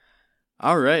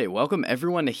All right, welcome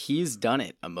everyone to He's Done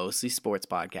It, a mostly sports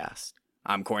podcast.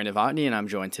 I'm Corey Novotny, and I'm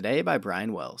joined today by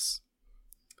Brian Wells.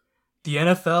 The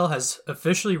NFL has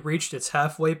officially reached its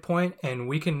halfway point, and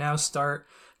we can now start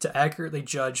to accurately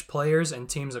judge players and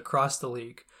teams across the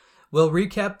league. We'll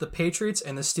recap the Patriots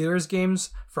and the Steelers games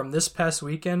from this past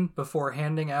weekend before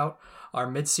handing out our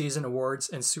midseason awards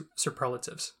and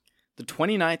superlatives. The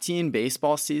 2019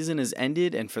 baseball season has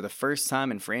ended, and for the first time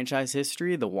in franchise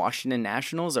history, the Washington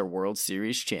Nationals are World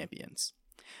Series champions.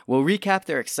 We'll recap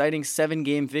their exciting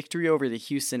 7-game victory over the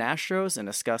Houston Astros and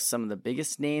discuss some of the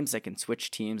biggest names that can switch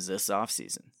teams this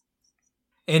offseason.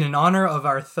 In honor of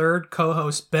our third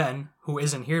co-host Ben, who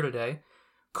isn't here today,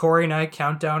 Corey and I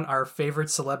count down our favorite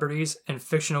celebrities and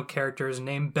fictional characters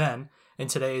named Ben in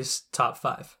today's top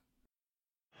 5.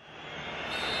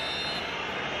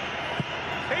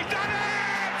 He's done it!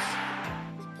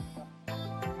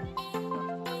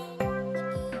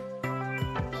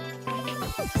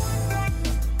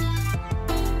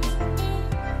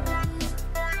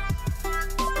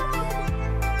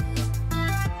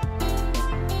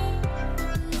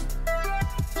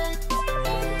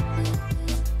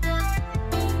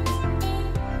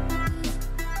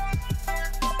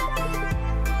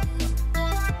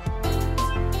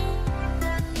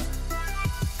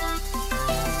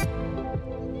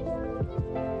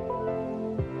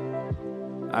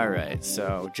 All right,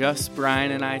 so just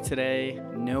Brian and I today.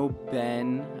 No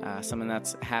Ben, something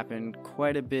that's happened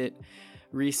quite a bit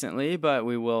recently, but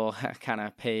we will kind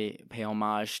of pay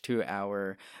homage to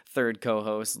our third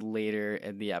co-host later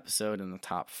in the episode in the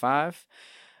top 5.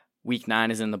 Week 9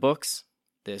 is in the books.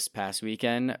 This past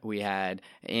weekend, we had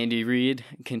Andy Reid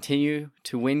continue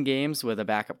to win games with a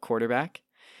backup quarterback.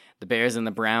 The Bears and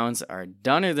the Browns are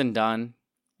doner than done,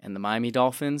 and the Miami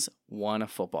Dolphins won a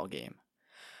football game.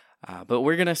 But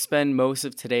we're going to spend most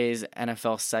of today's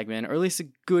NFL segment, or at least a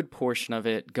good portion of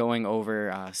it, going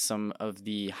over some of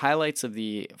the highlights of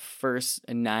the first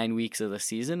 9 weeks of the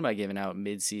season by giving out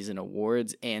mid-season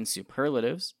awards and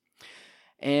superlatives.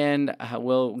 And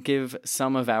we'll give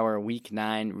some of our Week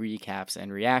 9 recaps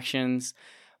and reactions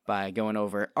by going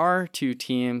over our two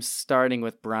teams, starting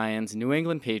with Brian's New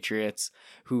England Patriots,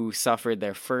 who suffered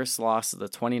their first loss of the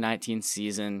 2019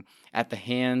 season at the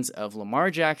hands of Lamar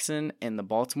Jackson and the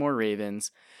Baltimore Ravens,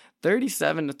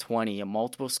 37-20, a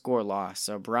multiple score loss.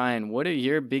 So Brian, what are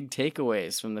your big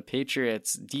takeaways from the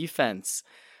Patriots defense?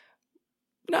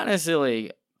 Not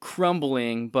necessarily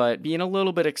crumbling, but being a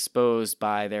little bit exposed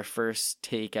by their first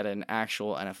take at an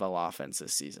actual NFL offense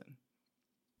this season.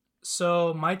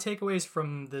 So my takeaways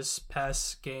from this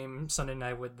past game Sunday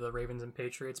night with the Ravens and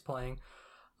Patriots playing,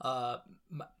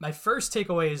 my first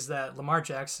takeaway is that Lamar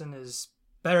Jackson is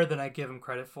better than I give him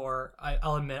credit for.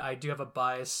 I'll admit I do have a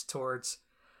bias towards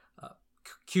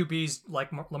QBs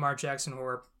like Lamar Jackson, who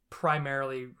are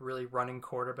primarily really running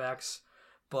quarterbacks,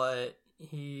 but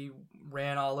he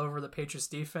ran all over the Patriots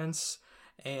defense,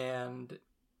 and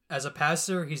as a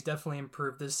passer, he's definitely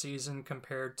improved this season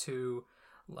compared to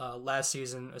last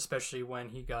season, especially when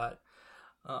he got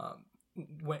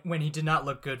when he did not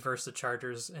look good versus the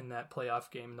Chargers in that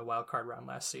playoff game in the wild card round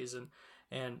last season.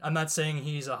 And I'm not saying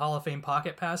he's a Hall of Fame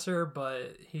pocket passer,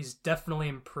 but he's definitely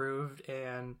improved,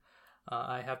 and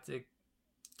I have to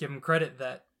give him credit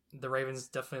that the Ravens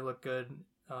definitely look good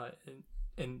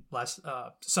in last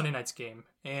Sunday night's game.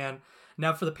 And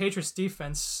now for the Patriots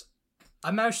defense,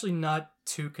 I'm actually not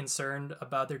too concerned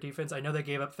about their defense. I know they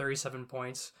gave up 37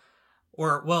 points.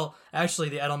 Or, well, actually,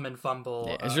 the Edelman fumble.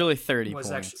 Yeah, it was really 30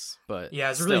 points. Actually, but yeah,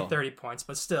 it was really 30 points.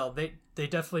 But still, they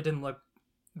definitely didn't look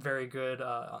very good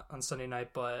on Sunday night,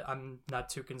 but I'm not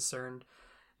too concerned.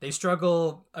 They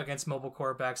struggle against mobile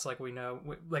quarterbacks like we know,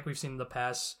 like we've seen in the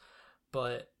past,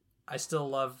 but I still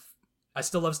love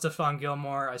Stephon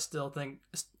Gilmore. I still think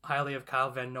highly of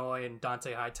Kyle Van Noy and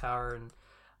Dante Hightower,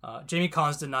 and Jamie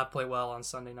Collins did not play well on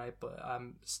Sunday night, but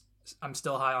I'm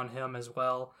still high on him as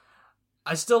well.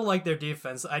 I still like their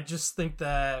defense. I just think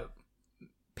that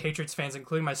Patriots fans,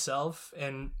 including myself,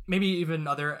 and maybe even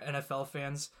other NFL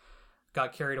fans,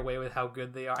 got carried away with how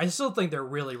good they are. I still think they're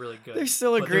really, really good. They're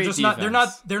still a great defense.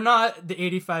 They're not the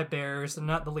 85 Bears. They're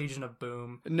not the Legion of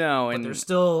Boom. No, but and they're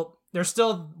still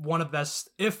one of the best,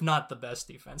 if not the best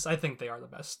defense. I think they are the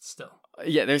best still.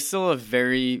 Yeah, they're still a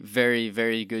very, very,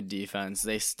 very good defense.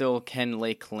 They still can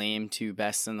lay claim to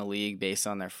best in the league based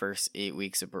on their first 8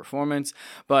 weeks of performance.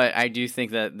 But I do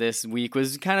think that this week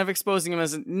was kind of exposing them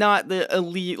as not the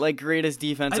elite, like greatest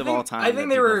defense of all time. I think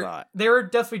they were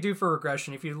definitely due for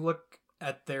regression. If you look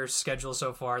at their schedule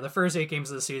so far, the first 8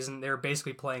 games of the season, they were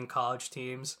basically playing college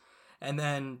teams, and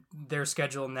then their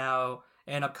schedule now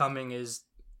and upcoming is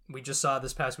we just saw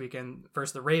this past weekend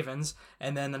versus the Ravens,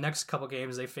 and then the next couple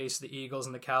games they face the Eagles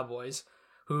and the Cowboys,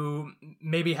 who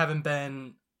maybe haven't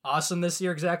been awesome this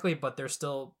year exactly, but they're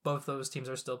still, both those teams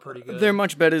are still pretty good. They're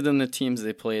much better than the teams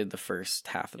they played the first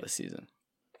half of the season.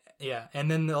 Yeah, and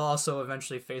then they'll also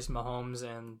eventually face Mahomes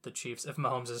and the Chiefs if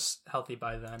Mahomes is healthy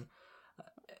by then.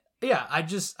 Yeah,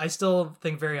 I still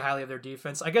think very highly of their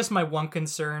defense. I guess my one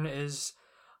concern is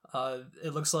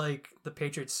it looks like the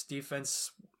Patriots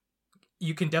defense,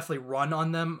 you can definitely run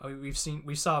on them.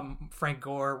 We saw Frank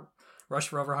Gore rush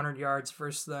for over 100 yards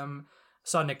versus them.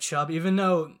 Saw Nick Chubb, even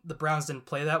though the Browns didn't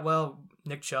play that well,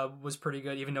 Nick Chubb was pretty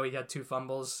good. Even though he had 2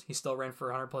 fumbles, he still ran for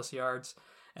 100 plus yards.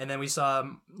 And then we saw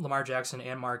Lamar Jackson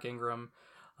and Mark Ingram,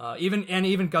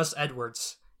 even Gus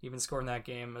Edwards even scored in that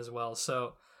game as well.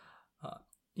 So,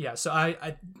 so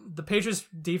the Patriots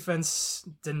defense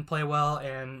didn't play well,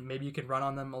 and maybe you can run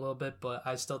on them a little bit, but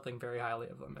I still think very highly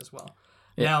of them as well.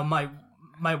 Yeah. Now,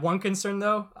 my one concern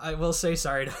though, I will say,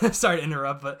 sorry to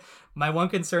interrupt, but my one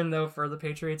concern though for the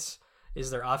Patriots is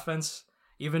their offense.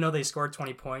 Even though they scored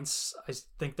 20 points, I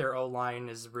think their O-line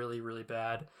is really, really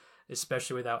bad,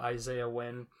 especially without Isaiah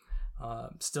Wynn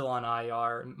still on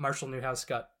IR. Marshall Newhouse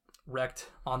got wrecked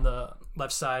on the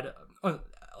left side,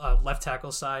 left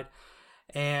tackle side.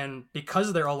 And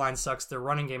because their O-line sucks, their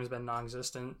running game has been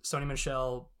non-existent. Sony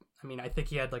Michel, I think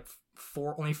he had like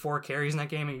only 4 carries in that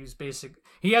game.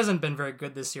 He hasn't been very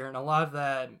good this year. And a lot of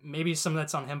that, maybe some of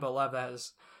that's on him, but a lot of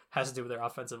that has to do with their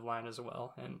offensive line as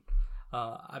well. And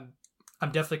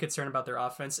I'm definitely concerned about their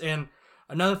offense. And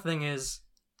another thing is,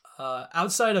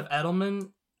 outside of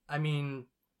Edelman,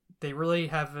 they really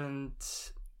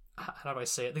haven't. How do I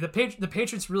say it? Like the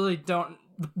Patriots really don't.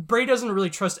 Brady doesn't really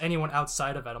trust anyone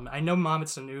outside of Edelman. I know Mohamed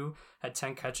Sanu had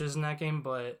 10 catches in that game,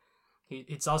 but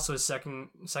it's also his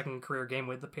second career game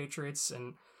with the Patriots,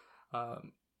 and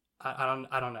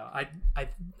I don't know.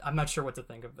 I'm not sure what to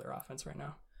think of their offense right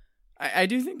now. I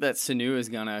do think that Sanu is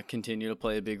going to continue to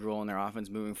play a big role in their offense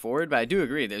moving forward, but I do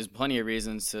agree there's plenty of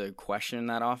reasons to question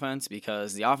that offense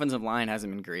because the offensive line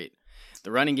hasn't been great.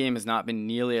 The running game has not been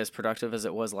nearly as productive as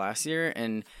it was last year,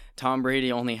 and Tom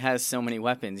Brady only has so many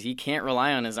weapons. He can't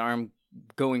rely on his arm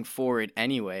going forward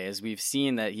anyway, as we've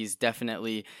seen that he's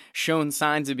definitely shown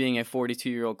signs of being a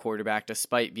 42-year-old quarterback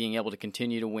despite being able to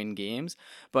continue to win games.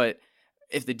 But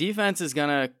if the defense is going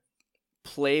to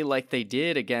play like they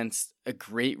did against a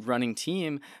great running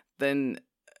team, then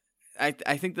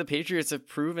I think the Patriots have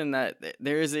proven that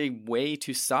there is a way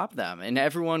to stop them. And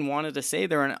everyone wanted to say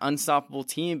they're an unstoppable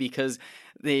team because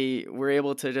they were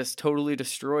able to just totally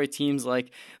destroy teams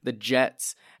like the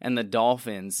Jets and the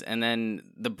Dolphins and then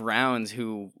the Browns,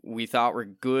 who we thought were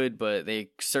good, but they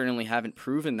certainly haven't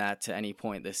proven that to any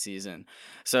point this season.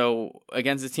 So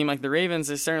against a team like the Ravens,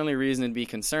 there's certainly reason to be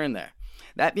concerned there.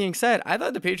 That being said, I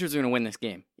thought the Patriots were going to win this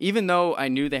game. Even though I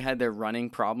knew they had their running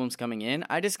problems coming in,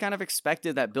 I just kind of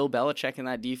expected that Bill Belichick and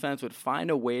that defense would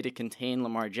find a way to contain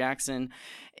Lamar Jackson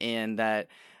and that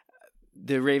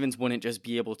the Ravens wouldn't just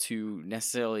be able to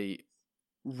necessarily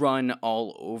run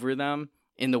all over them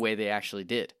in the way they actually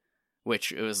did,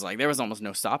 which it was like there was almost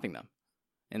no stopping them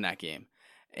in that game.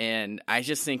 And I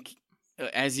just think,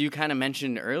 as you kind of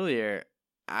mentioned earlier,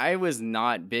 I was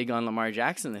not big on Lamar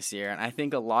Jackson this year, and I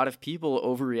think a lot of people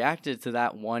overreacted to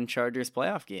that one Chargers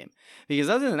playoff game. Because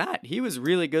other than that, he was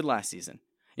really good last season.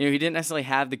 He didn't necessarily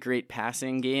have the great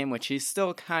passing game, which he's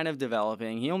still kind of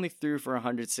developing. He only threw for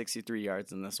 163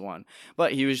 yards in this one,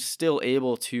 but he was still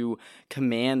able to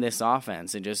command this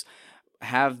offense and just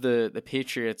have the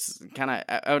Patriots kind of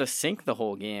out of sync the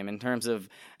whole game in terms of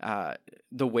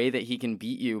the way that he can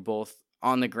beat you both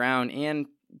on the ground and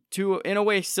in a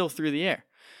way still through the air.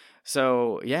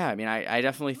 So, yeah, I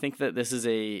definitely think that this is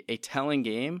a telling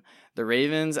game. The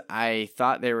Ravens, I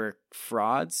thought they were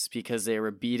frauds because they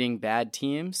were beating bad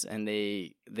teams and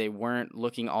they weren't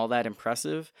looking all that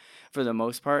impressive for the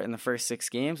most part in the first 6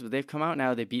 games. But they've come out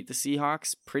now. They beat the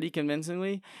Seahawks pretty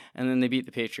convincingly, and then they beat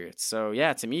the Patriots. So,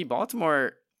 yeah, to me,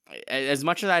 Baltimore, as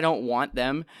much as I don't want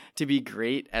them to be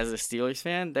great as a Steelers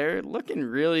fan, they're looking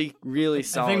really, really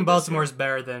solid. I think Baltimore's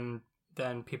better than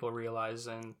people realize,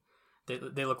 and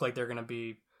they look like they're going to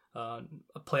be a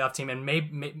playoff team and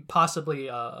maybe possibly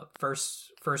a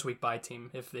first week bye team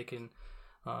if they can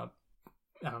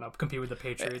compete with the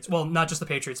Patriots. Well, not just the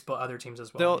Patriots, but other teams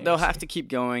as well. They'll have to keep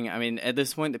going. At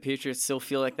this point, the Patriots still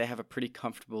feel like they have a pretty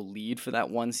comfortable lead for that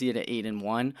 1 seed at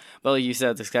 8-1. But like you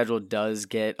said, the schedule does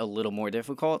get a little more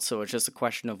difficult, so it's just a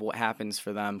question of what happens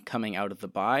for them coming out of the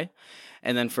bye.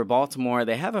 And then for Baltimore,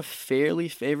 they have a fairly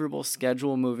favorable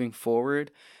schedule moving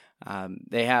forward.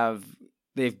 They have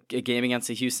a game against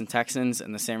the Houston Texans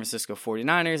and the San Francisco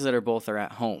 49ers that are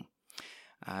at home.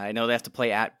 I know they have to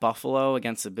play at Buffalo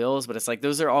against the Bills, but it's like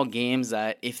those are all games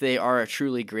that if they are a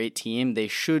truly great team, they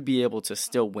should be able to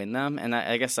still win them. And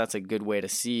I guess that's a good way to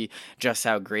see just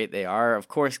how great they are. Of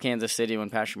course, Kansas City,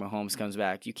 when Patrick Mahomes comes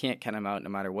back, you can't count them out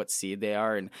no matter what seed they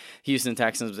are. And Houston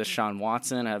Texans with Deshaun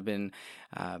Watson have been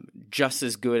just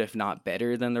as good, if not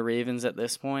better, than the Ravens at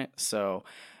this point. So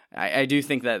I do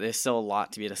think that there's still a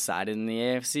lot to be decided in the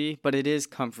AFC, but it is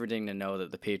comforting to know that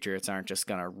the Patriots aren't just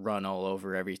going to run all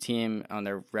over every team on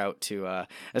their route to a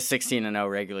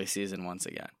 16-0 regular season once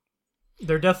again.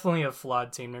 They're definitely a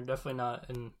flawed team. They're definitely not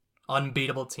an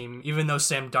unbeatable team, even though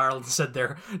Sam Darnold said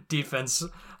their defense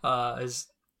is,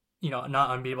 not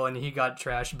unbeatable, and he got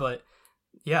trashed. But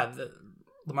yeah,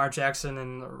 Lamar Jackson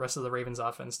and the rest of the Ravens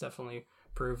offense definitely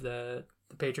proved that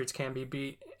the Patriots can be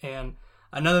beat. And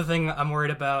another thing I'm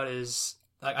worried about is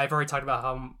I've already talked about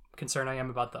how concerned I am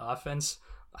about the offense.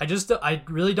 I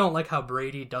really don't like how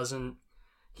Brady doesn't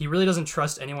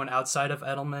trust anyone outside of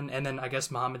Edelman, and then I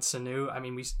guess Mohamed Sanu. I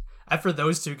mean, after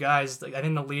those two guys, I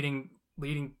think the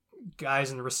leading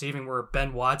guys in the receiving were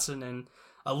Ben Watson and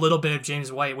a little bit of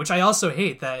James White, which I also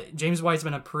hate. That James White's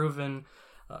been a proven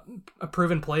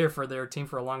player for their team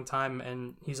for a long time,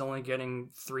 and he's only getting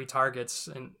 3 targets,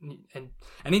 and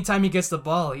anytime he gets the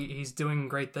ball, he's doing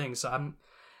great things. So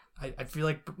I feel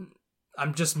like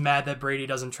I'm just mad that Brady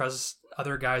doesn't trust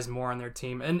other guys more on their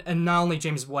team, and not only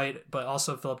James White, but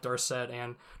also Philip Dorsett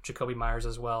and Jacoby Myers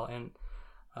as well. And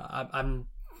I'm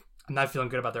not feeling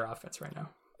good about their offense right now.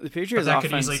 The Patriots' that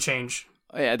offense could easily change.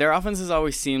 Yeah, their offense has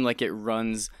always seemed like it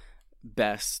runs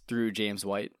best through James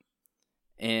White.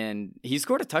 And he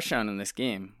scored a touchdown in this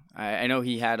game. I know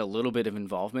he had a little bit of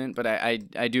involvement, but I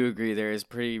do agree there is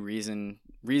pretty reason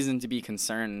to be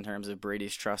concerned in terms of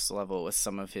Brady's trust level with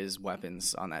some of his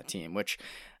weapons on that team, which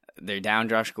they're down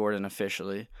Josh Gordon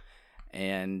officially.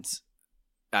 And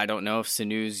I don't know if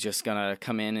Sanu's just going to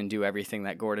come in and do everything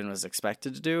that Gordon was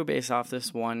expected to do based off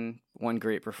this one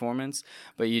great performance.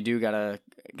 But you do got to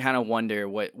kind of wonder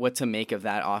what to make of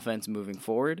that offense moving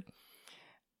forward.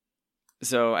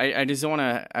 So I just want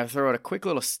to throw out a quick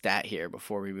little stat here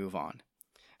before we move on.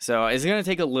 So it's going to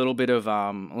take a little bit of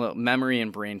memory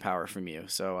and brain power from you.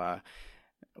 So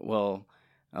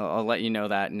I'll let you know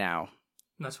that now.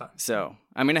 That's fine. So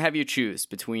I'm going to have you choose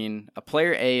between a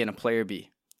player A and a player B.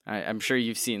 I'm sure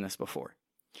you've seen this before.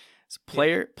 So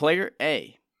player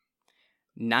A,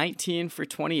 19 for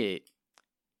 28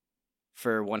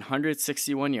 for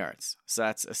 161 yards. So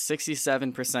that's a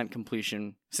 68%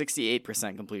 completion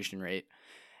rate,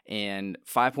 and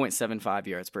 5.75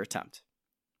 yards per attempt.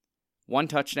 1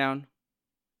 touchdown,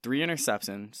 3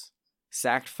 interceptions,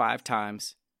 sacked 5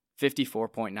 times,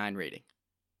 54.9 rating.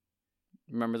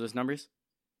 Remember those numbers?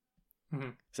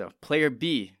 Mm-hmm. So player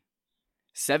B,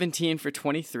 17 for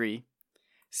 23,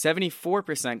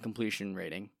 74% completion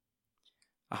rating,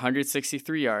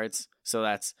 163 yards. So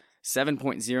that's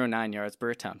 7.09 yards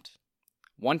per attempt.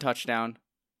 1 touchdown,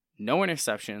 no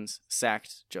interceptions,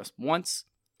 sacked just once,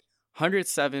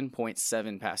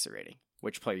 107.7 passer rating.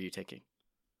 Which player are you taking?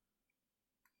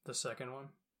 The second one.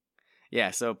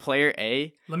 Yeah, so player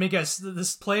A. Let me guess.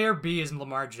 This player B is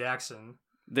Lamar Jackson.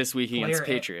 This week against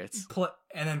Patriots.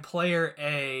 And then player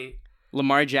A.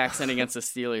 Lamar Jackson against the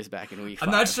Steelers back in week 5.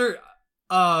 I'm not sure.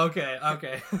 Oh, okay.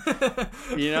 That's...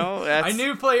 I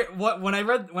knew player. When I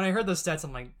heard those stats,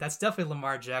 I'm like, that's definitely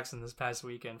Lamar Jackson this past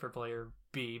weekend for player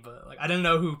B. But I didn't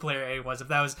know who player A was. If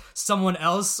that was someone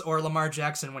else or Lamar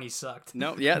Jackson when he sucked.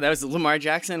 No, yeah, that was Lamar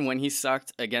Jackson when he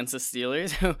sucked against the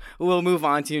Steelers. We'll move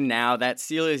on to now that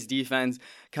Steelers defense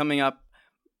coming up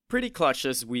pretty clutch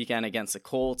this weekend against the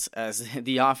Colts, as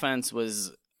the offense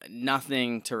was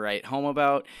nothing to write home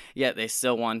about, yet they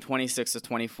still won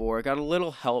 26-24. Got a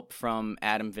little help from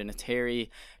Adam Vinatieri,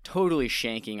 totally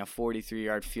shanking a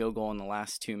 43-yard field goal in the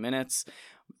last 2 minutes.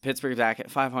 Pittsburgh's back at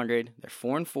 500. They're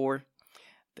 4-4.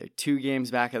 They're 2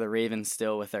 games back of the Ravens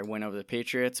still with their win over the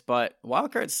Patriots, but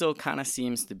wildcard still kind of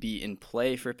seems to be in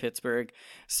play for Pittsburgh.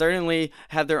 Certainly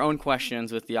have their own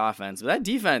questions with the offense, but that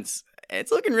defense,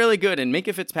 it's looking really good, and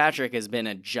Minkah Fitzpatrick has been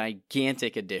a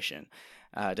gigantic addition.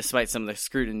 Despite some of the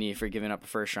scrutiny for giving up a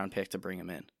first-round pick to bring him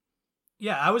in.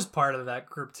 Yeah, I was part of that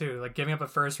group too. Like giving up a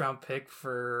first-round pick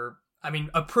for, a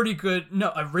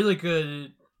really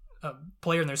good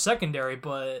player in their secondary,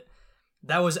 but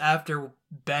that was after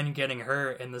Ben getting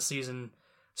hurt and the season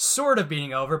sort of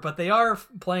being over. But they are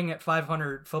playing at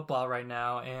 500 football right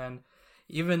now, and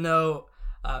even though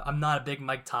I'm not a big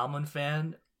Mike Tomlin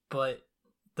fan, but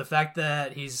the fact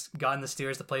that he's gotten the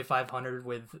Steelers to play 500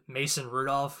 with Mason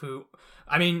Rudolph, who,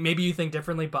 maybe you think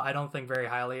differently, but I don't think very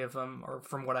highly of him, or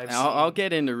from what I've seen. I'll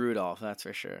get into Rudolph, that's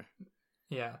for sure.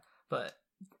 Yeah, but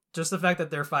just the fact that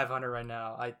they're 500 right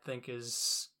now, I think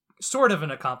is sort of an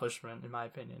accomplishment in my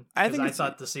opinion. I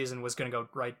thought the season was going to go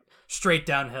right straight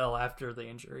downhill after the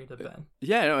injury to Ben.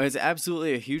 Yeah, no, it's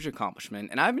absolutely a huge accomplishment.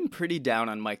 And I've been pretty down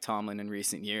on Mike Tomlin in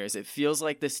recent years. It feels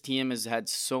like this team has had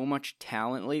so much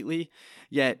talent lately,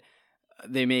 yet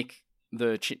they make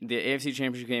the AFC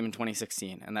Championship game in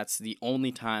 2016, and that's the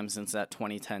only time since that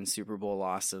 2010 Super Bowl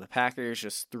loss to the Packers,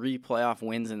 just 3 playoff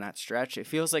wins in that stretch. It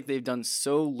feels like they've done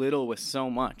so little with so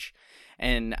much.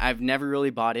 And I've never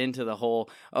really bought into the whole,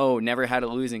 never had a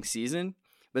losing season.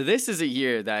 But this is a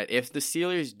year that if the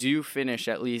Steelers do finish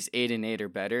at least 8-8 or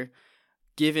better,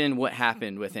 given what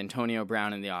happened with Antonio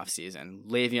Brown in the offseason,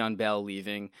 Le'Veon Bell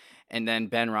leaving, and then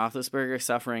Ben Roethlisberger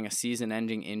suffering a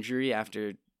season-ending injury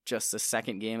after just the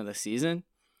second game of the season,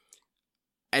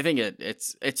 I think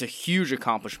it's a huge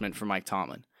accomplishment for Mike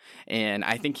Tomlin. And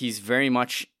I think he's very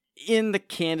much in the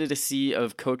candidacy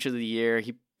of Coach of the Year.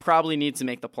 He probably needs to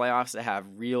make the playoffs to have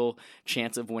real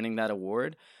chance of winning that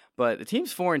award. But the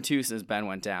team's 4-2 since Ben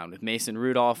went down, with Mason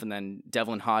Rudolph and then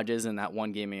Devlin Hodges in that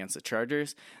one game against the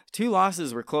Chargers. 2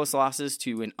 losses were close losses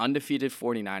to an undefeated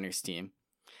 49ers team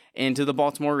and to the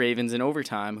Baltimore Ravens in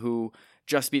overtime, who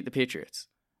just beat the Patriots.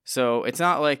 So it's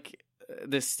not like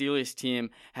this Steelers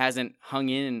team hasn't hung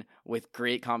in with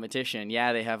great competition.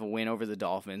 Yeah, they have a win over the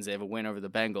Dolphins. They have a win over the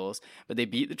Bengals. But they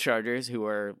beat the Chargers, who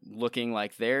are looking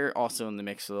like they're also in the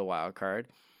mix for the wild card.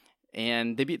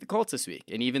 And they beat the Colts this week.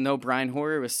 And even though Brian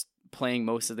Hoyer was playing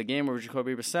most of the game over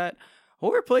Jacoby Brissett,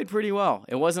 Hoyer played pretty well.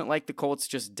 It wasn't like the Colts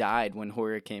just died when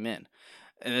Hoyer came in.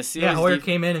 And the Steelers Hoyer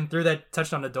came in and threw that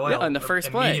touchdown to Doyle in the first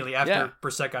play. Immediately after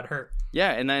Brissett got hurt.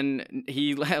 Yeah, and then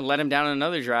he let him down on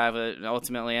another drive that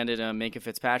ultimately ended in a Minkah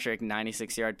Fitzpatrick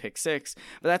 96-yard pick six.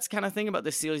 But that's the kind of thing about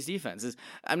the Steelers defense. Is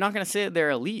I'm not going to say that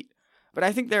they're elite, but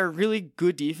I think they're a really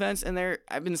good defense, and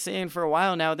I've been saying for a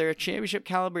while now, they're a championship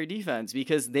caliber defense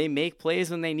because they make plays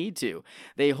when they need to.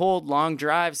 They hold long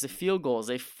drives to field goals.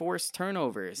 They force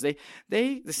turnovers. The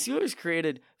Steelers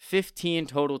created 15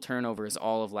 total turnovers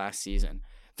all of last season.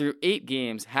 Through 8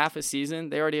 games, half a season,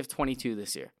 they already have 22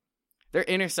 this year. They're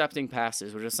intercepting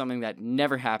passes, which is something that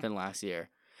never happened last year.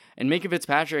 And Minkah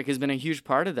Fitzpatrick has been a huge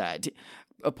part of that.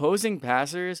 Opposing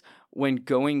passers, when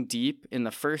going deep in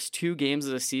the first 2 games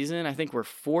of the season, I think were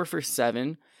 4 for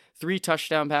 7, 3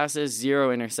 touchdown passes,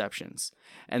 0 interceptions.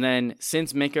 And then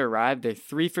since Minkah arrived, they're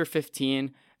 3 for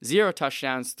 15, 0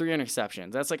 touchdowns, 3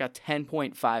 interceptions. That's like a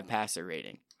 10.5 passer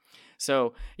rating.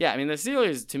 So, yeah, I mean, the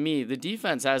Steelers, to me, the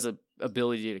defense has a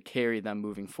ability to carry them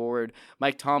moving forward.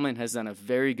 Mike Tomlin has done a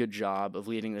very good job of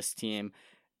leading this team.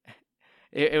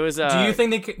 It was. Do you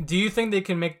think they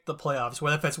can make the playoffs,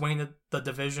 whether if it's winning the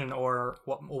division or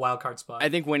a wild card spot? I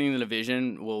think winning the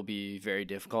division will be very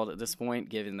difficult at this point,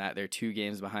 given that they're 2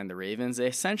 games behind the Ravens. They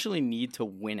essentially need to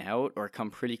win out or come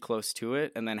pretty close to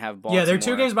it, and then have Baltimore. Yeah, they're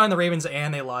 2 games behind the Ravens,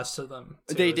 and they lost to them.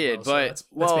 They did, but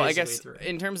so I guess 3.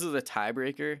 In terms of the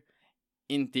tiebreaker,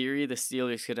 in theory, the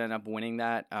Steelers could end up winning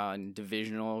that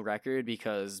divisional record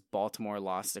because Baltimore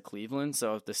lost to Cleveland.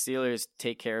 So if the Steelers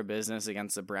take care of business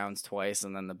against the Browns twice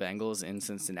and then the Bengals in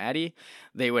Cincinnati,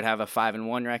 they would have a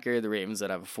 5-1 record. The Ravens would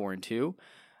have a 4-2,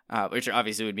 which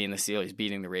obviously would mean the Steelers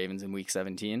beating the Ravens in Week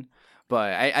 17.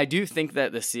 But I do think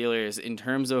that the Steelers, in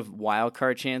terms of wild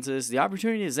card chances, the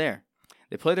opportunity is there.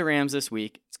 They play the Rams this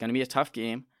week. It's going to be a tough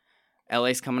game.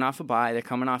 LA's coming off a bye. They're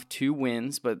coming off 2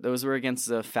 wins, but those were against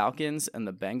the Falcons and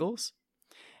the Bengals.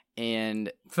 And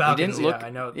Falcons, they didn't look, I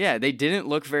know. Yeah, they didn't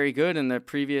look very good in the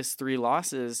previous 3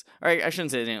 losses. Or I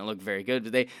shouldn't say they didn't look very good,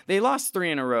 but they lost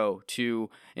 3 in a row to,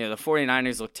 the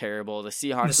 49ers looked terrible. The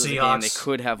Seahawks was a game they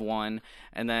could have won,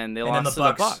 and then they lost to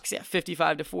the Bucs. Yeah,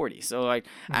 55-40. So I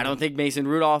don't think Mason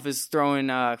Rudolph is throwing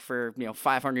for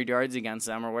 500 yards against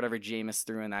them or whatever Jameis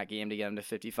threw in that game to get them to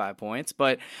 55 points.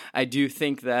 But I do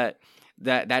think that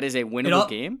is a winnable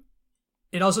game.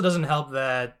 It also doesn't help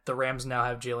that the Rams now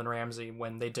have Jalen Ramsey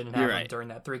when they didn't have him during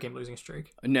that 3-game losing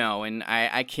streak. No, and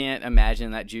I can't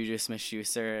imagine that Juju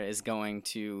Smith-Schuster is going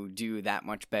to do that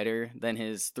much better than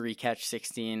his 3-catch,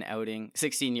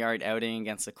 16-yard outing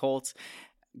against the Colts.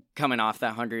 Coming off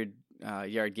that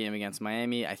 100-yard game against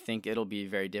Miami, I think it'll be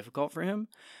very difficult for him.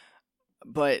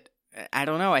 But I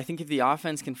don't know. I think if the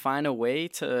offense can find a way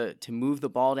to move the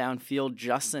ball downfield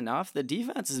just enough, the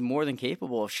defense is more than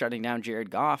capable of shutting down Jared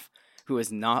Goff, who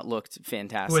has not looked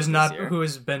fantastic who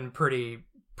has been pretty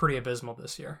abysmal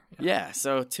this year. Yeah,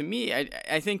 so to me,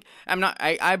 I think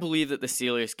I believe that the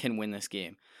Steelers can win this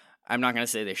game. I'm not going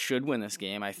to say they should win this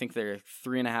game. I think they're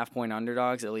 3.5-point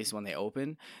underdogs, at least when they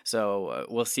open. So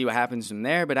we'll see what happens from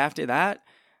there. But after that,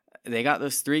 they got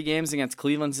those 3 games against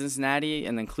Cleveland, Cincinnati,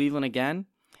 and then Cleveland again.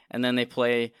 And then they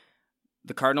play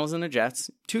the Cardinals and the Jets.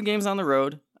 2 games on the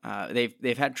road.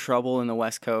 They've had trouble in the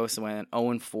West Coast. Went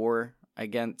 0-4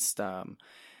 against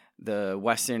the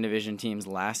Western Division teams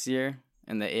last year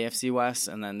in the AFC West,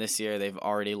 and then this year they've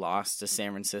already lost to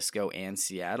San Francisco and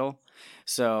Seattle.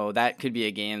 So that could be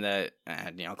a game that,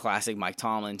 classic Mike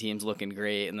Tomlin, team's looking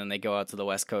great, and then they go out to the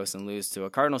West Coast and lose to a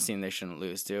Cardinals team they shouldn't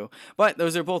lose to. But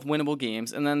those are both winnable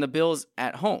games, and then the Bills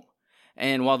at home.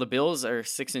 And while the Bills are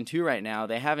 6-2 right now,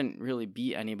 they haven't really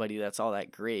beat anybody that's all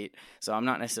that great. So I'm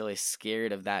not necessarily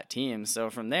scared of that team. So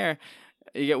from there,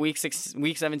 you get week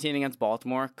 17 against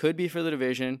Baltimore. Could be for the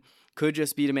division. Could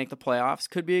just be to make the playoffs.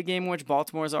 Could be a game in which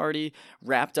Baltimore's already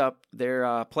wrapped up their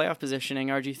playoff positioning,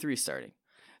 RG3 starting.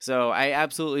 So I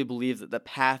absolutely believe that the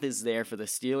path is there for the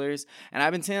Steelers. And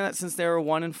I've been saying that since they were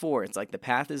 1-4. It's like the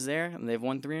path is there, and they've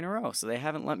won 3 in a row. So they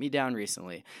haven't let me down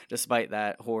recently, despite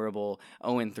that horrible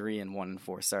 0-3 and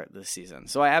 1-4 start this season.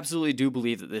 So I absolutely do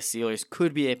believe that the Steelers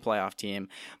could be a playoff team.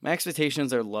 My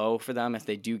expectations are low for them if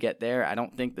they do get there. I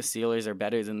don't think the Steelers are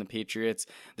better than the Patriots,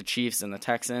 the Chiefs, and the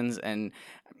Texans. And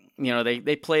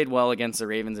they played well against the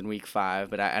Ravens in week 5,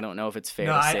 but I don't know if it's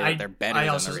fair to say that they're better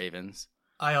than the Ravens.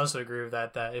 I also agree with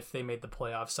that if they made the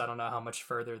playoffs, I don't know how much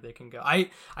further they can go. I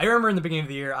remember in the beginning of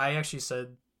the year, I actually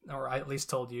said, or I at least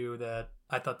told you, that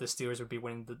I thought the Steelers would be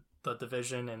winning the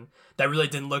division, and that really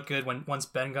didn't look good once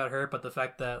Ben got hurt. But the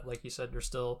fact that, like you said, they're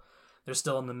still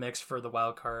in the mix for the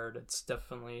wild card, it's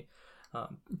definitely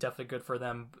good for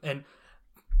them.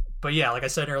 But yeah, like I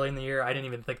said early in the year, I didn't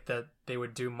even think that they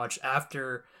would do much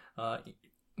after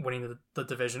winning the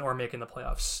division or making the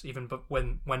playoffs, even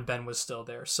when Ben was still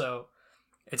there. So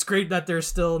it's great that they're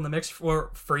still in the mix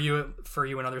for you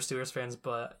and other Steelers fans,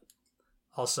 but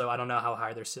also I don't know how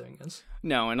high their ceiling is.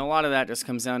 No, and a lot of that just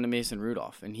comes down to Mason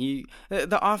Rudolph, and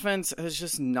the offense has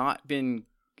just not been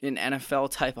an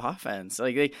NFL type offense.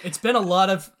 It's been a lot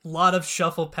of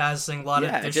shuffle passing, a lot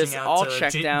of dishing out to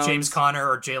James Conner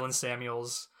or Jalen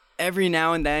Samuels. Every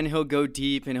now and then he'll go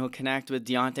deep and he'll connect with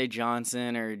Deontay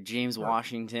Johnson or James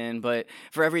Washington, but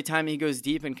for every time he goes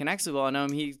deep and connects with one of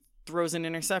them, he throws an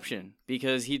interception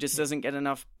because he just doesn't get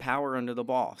enough power under the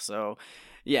ball. So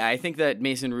yeah, I think that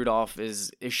Mason Rudolph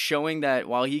is showing that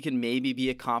while he can maybe be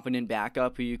a competent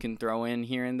backup who you can throw in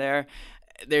here and there,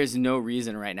 there's no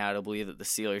reason right now to believe that the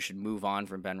Steelers should move on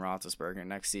from Ben Roethlisberger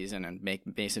next season and make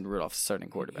Mason Rudolph starting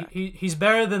quarterback. He's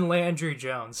better than Landry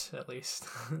Jones, at least.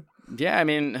 Yeah, I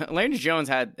mean, Landry Jones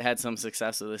had some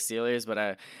success with the Steelers,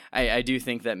 but I do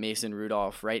think that Mason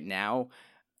Rudolph right now,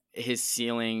 his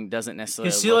ceiling doesn't necessarily.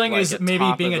 His ceiling is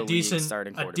maybe being a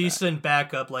decent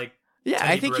backup, like. Yeah,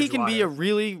 Teddy I think he can be a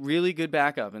really, really good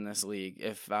backup in this league,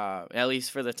 if at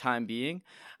least for the time being.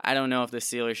 I don't know if the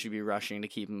Steelers should be rushing to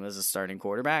keep him as a starting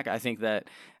quarterback. I think that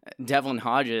Devlin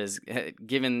Hodges,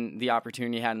 given the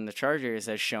opportunity he had in the Chargers,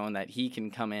 has shown that he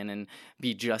can come in and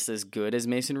be just as good as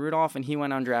Mason Rudolph, and he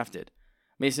went undrafted.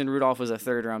 Mason Rudolph was a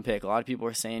third-round pick. A lot of people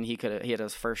were saying he had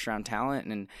his first-round talent,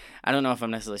 and I don't know if I'm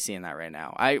necessarily seeing that right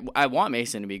now. I want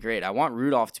Mason to be great. I want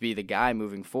Rudolph to be the guy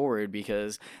moving forward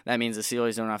because that means the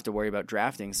Steelers don't have to worry about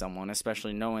drafting someone,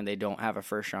 especially knowing they don't have a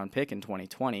first-round pick in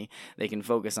 2020. They can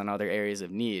focus on other areas of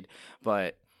need.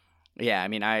 But, yeah, I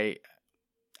mean, I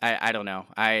don't know.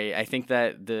 I think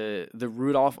that the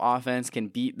Rudolph offense can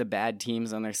beat the bad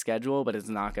teams on their schedule, but it's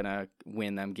not going to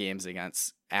win them games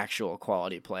against actual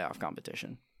quality playoff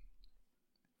competition.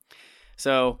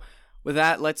 So with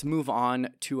that, let's move on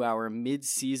to our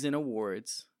mid-season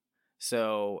awards.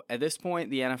 So at this point,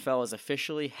 the NFL is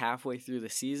officially halfway through the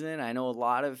season. I know a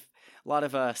lot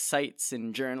of sites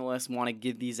and journalists want to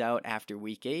give these out after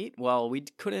week 8. Well, we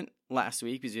couldn't last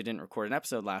week because we didn't record an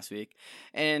episode last week.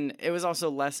 And it was also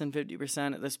less than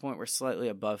 50%. At this point, we're slightly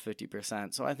above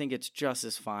 50%. So I think it's just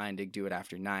as fine to do it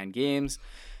after 9 games.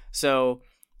 So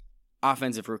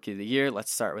Offensive Rookie of the Year,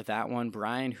 let's start with that one.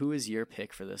 Brian, who is your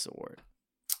pick for this award?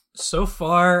 So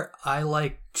far, I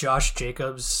like Josh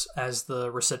Jacobs as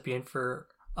the recipient for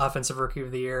Offensive Rookie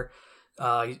of the Year.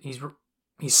 He's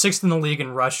 6th in the league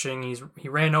in rushing. He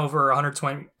ran over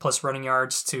 120 plus running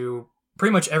yards to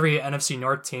pretty much every NFC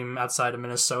North team outside of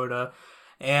Minnesota.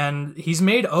 And he's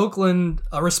made Oakland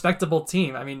a respectable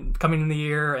team. I mean, coming in the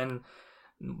year and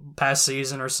past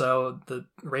season or so, the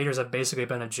Raiders have basically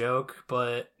been a joke.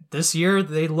 But this year,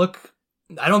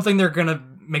 I don't think they're going to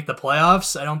make the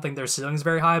playoffs. I don't think their ceiling's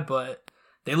very high, but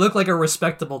they look like a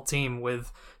respectable team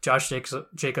with Josh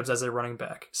Jacobs as their running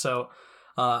back. So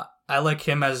I like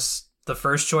him as the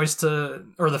first choice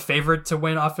or the favorite to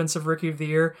win Offensive Rookie of the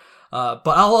Year. But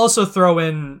I'll also throw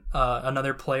in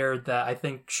another player that I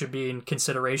think should be in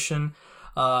consideration.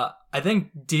 I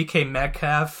think DK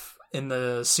Metcalf in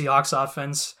the Seahawks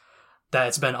offense,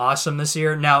 that's been awesome this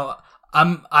year. Now,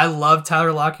 I love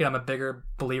Tyler Lockett. I'm a bigger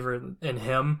believer in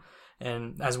him,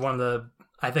 and as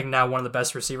I think now one of the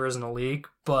best receivers in the league.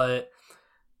 But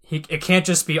it can't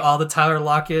just be all the Tyler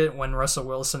Lockett when Russell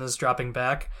Wilson is dropping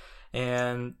back.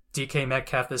 And DK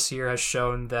Metcalf this year has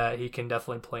shown that he can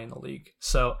definitely play in the league.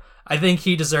 So I think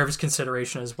he deserves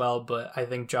consideration as well, but I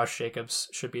think Josh Jacobs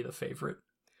should be the favorite.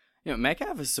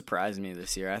 Metcalf has surprised me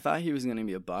this year. I thought he was going to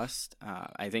be a bust.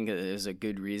 I think there's a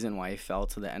good reason why he fell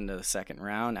to the end of the second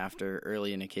round after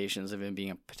early indications of him being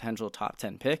a potential top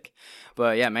 10 pick.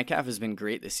 But yeah, Metcalf has been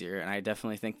great this year, and I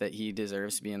definitely think that he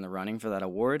deserves to be in the running for that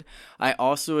award. I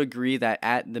also agree that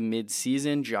at the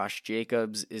midseason, Josh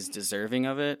Jacobs is deserving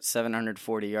of it.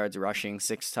 740 yards rushing,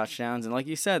 6 touchdowns. And like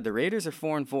you said, the Raiders are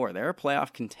 4-4. They're a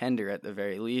playoff contender at the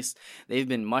very least. They've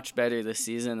been much better this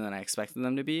season than I expected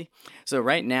them to be. So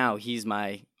right now, he's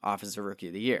my offensive rookie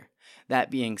of the year. That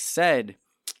being said,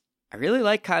 I really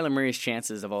like Kyler Murray's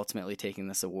chances of ultimately taking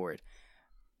this award.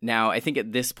 Now, I think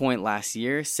at this point last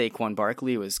year, Saquon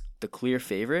Barkley was the clear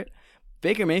favorite.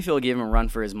 Baker Mayfield gave him a run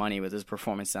for his money with his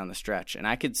performance down the stretch, and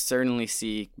I could certainly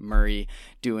see Murray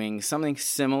doing something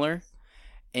similar,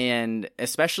 and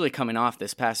especially coming off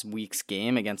this past week's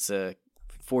game against the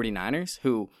 49ers,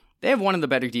 who they have one of the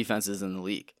better defenses in the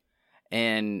league.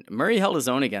 And Murray held his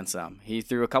own against them. He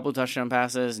threw a couple touchdown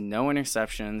passes, no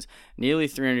interceptions, nearly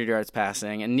 300 yards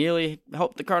passing, and nearly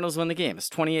helped the Cardinals win the game. It's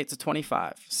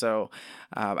 28-25. So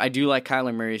I do like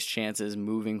Kyler Murray's chances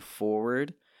moving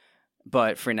forward.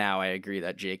 But for now, I agree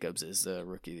that Jacobs is the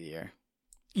rookie of the year.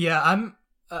 Yeah,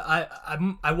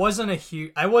 I wasn't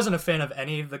a fan of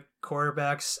any of the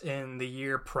quarterbacks in the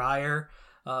year prior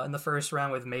in the first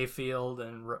round with Mayfield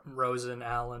and Rosen,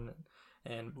 Allen,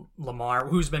 and Lamar,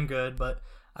 who's been good, but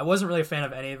I wasn't really a fan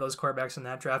of any of those quarterbacks in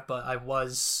that draft, but I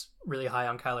was really high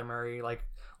on Kyler Murray, like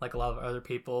a lot of other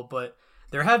people. But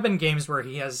there have been games where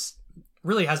he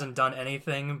hasn't done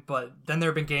anything, but then there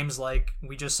have been games like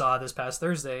we just saw this past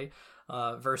Thursday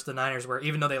versus the Niners, where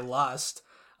even though they lost,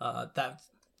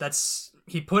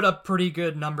 he put up pretty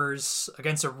good numbers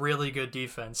against a really good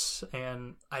defense,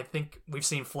 and I think we've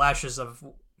seen flashes of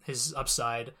his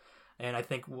upside, and I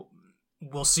think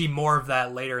we'll see more of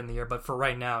that later in the year, but for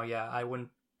right now, yeah, I wouldn't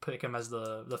pick him as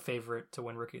the favorite to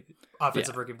win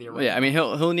offensive rookie of the year. Right, yeah, I mean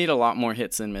he'll need a lot more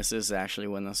hits and misses to actually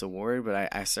win this award, but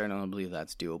I certainly believe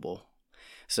that's doable.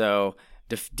 So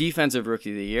defensive rookie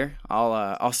of the year,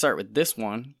 I'll start with this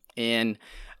one, and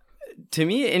to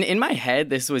me, in my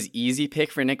head, this was easy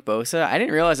pick for Nick Bosa. I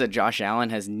didn't realize that Josh Allen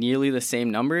has nearly the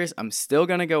same numbers. I'm still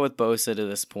gonna go with Bosa to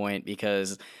this point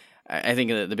because I think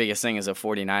the biggest thing is the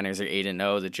 49ers are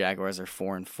 8-0. The Jaguars are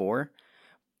 4-4.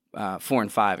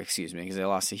 4-5, excuse me, because they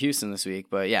lost to Houston this week.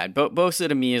 But yeah, Bosa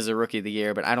to me is a rookie of the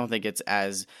year, but I don't think it's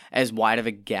as wide of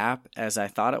a gap as I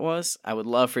thought it was. I would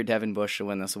love for Devin Bush to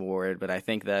win this award, but I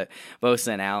think that Bosa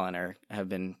and Allen have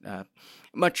been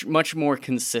much more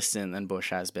consistent than Bush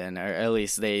has been, or at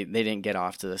least they didn't get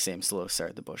off to the same slow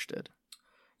start that Bush did.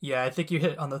 Yeah, I think you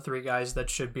hit on the 3 guys that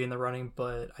should be in the running,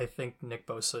 but I think Nick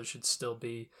Bosa should still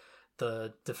be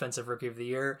the defensive rookie of the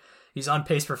year. He's on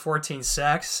pace for 14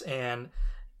 sacks, and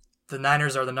the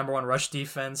Niners are the number 1 rush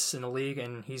defense in the league,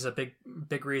 and he's a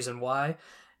big reason why.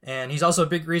 And he's also a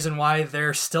big reason why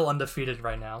they're still undefeated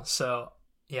right now. So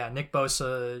yeah, Nick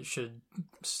Bosa should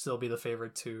still be the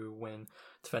favorite to win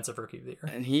defensive rookie of the year.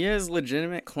 And he has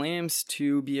legitimate claims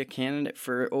to be a candidate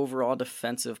for overall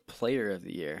defensive player of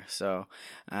the year. So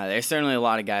there's certainly a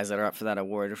lot of guys that are up for that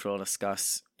award, which we'll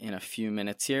discuss in a few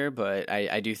minutes here. But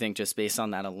I do think just based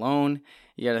on that alone,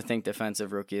 you got to think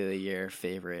defensive rookie of the year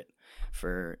favorite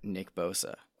for Nick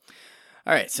Bosa.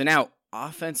 All right, so now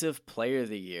offensive player of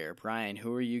the year. Brian,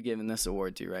 who are you giving this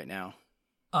award to right now?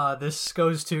 This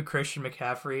goes to Christian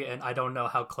McCaffrey, and I don't know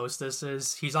how close this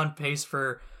is. He's on pace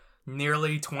for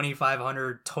nearly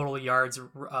 2,500 total yards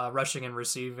rushing and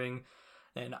receiving,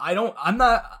 and I'm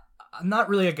not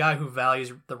really a guy who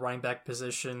values the running back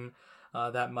position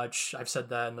that much. I've said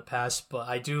that in the past, but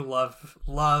I do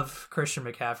love Christian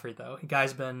McCaffrey though.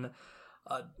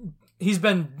 He's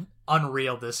been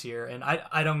unreal this year, and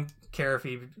I don't care if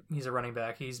he's a running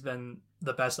back. He's been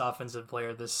the best offensive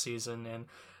player this season, and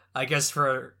I guess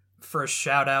for a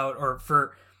shout out or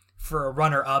for a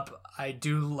runner up, I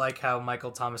do like how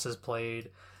Michael Thomas has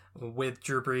played with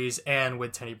Drew Brees and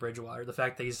with Teddy Bridgewater. The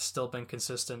fact that he's still been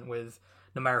consistent with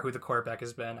no matter who the quarterback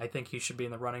has been, I think he should be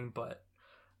in the running, but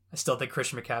I still think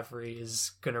Christian McCaffrey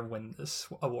is going to win this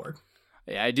award.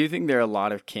 Yeah, I do think there are a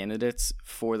lot of candidates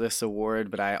for this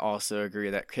award, but I also agree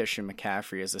that Christian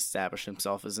McCaffrey has established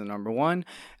himself as the number 1.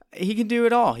 He can do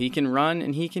it all. He can run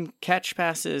and he can catch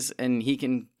passes and he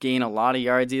can gain a lot of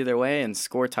yards either way and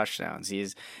score touchdowns.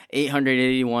 He's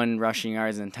 881 rushing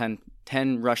yards and 10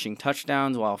 10 rushing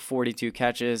touchdowns, while 42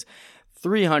 catches,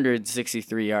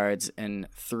 363 yards, and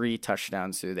 3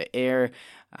 touchdowns through the air.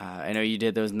 I know you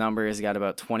did those numbers, got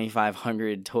about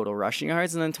 2,500 total rushing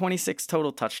yards, and then 26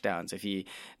 total touchdowns if he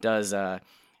does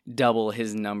double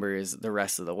his numbers the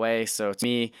rest of the way. So to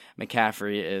me,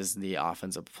 McCaffrey is the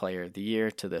offensive player of the year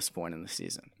to this point in the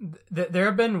season. There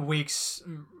have been weeks,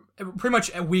 pretty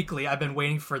much weekly, I've been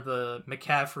waiting for the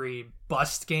McCaffrey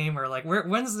bust game, or like,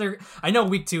 when's there? I know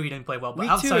week 2 he didn't play well, but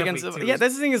outside of week 2,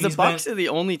 that's the thing, is the Bucs are the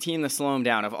only team to slow him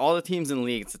down. Of all the teams in the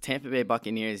league, it's the Tampa Bay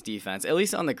Buccaneers defense, at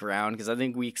least on the ground, because I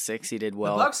think week 6 he did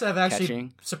well. The Bucs have actually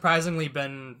catching. Surprisingly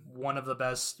been one of the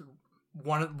best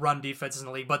run defenses in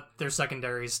the league, but their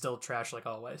secondary is still trash like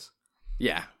always.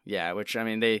 Yeah, which, I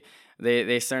mean,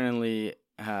 they certainly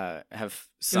have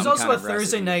some. It was also kind a of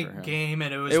Thursday recipe night game,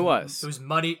 and it was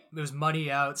muddy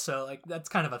out, so like that's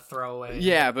kind of a throwaway.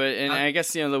 Yeah, but I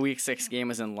guess the week 6 game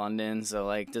was in London, so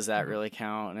like, does that really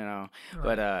count? Right.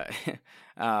 But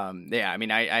yeah, I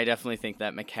mean, I definitely think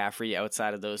that McCaffrey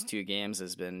outside of those 2 games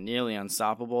has been nearly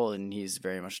unstoppable, and he's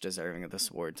very much deserving of this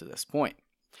award to this point.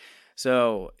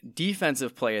 So,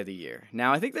 Defensive Player of the Year.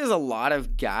 Now, I think there's a lot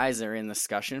of guys that are in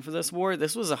discussion for this award.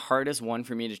 This was the hardest one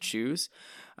for me to choose.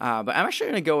 But I'm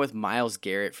actually going to go with Myles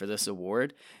Garrett for this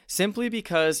award, simply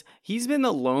because he's been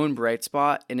the lone bright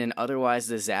spot in an otherwise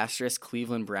disastrous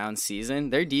Cleveland Browns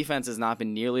season. Their defense has not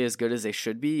been nearly as good as they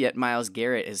should be, yet Myles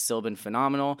Garrett has still been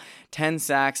phenomenal. 10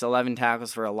 sacks, 11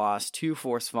 tackles for a loss, 2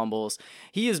 forced fumbles.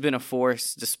 He has been a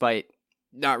force despite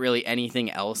not really anything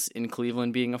else in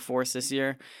Cleveland being a force this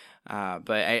year.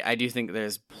 But I do think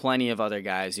there's plenty of other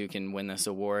guys who can win this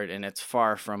award, and it's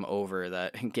far from over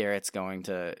that Garrett's going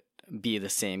to be the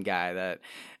same guy that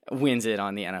wins it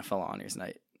on the NFL Honors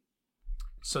Night.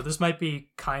 So this might be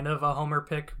kind of a homer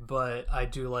pick, but I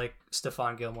do like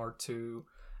Stephon Gilmore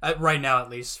right now, at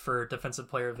least, for Defensive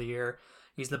Player of the Year.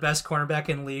 He's the best cornerback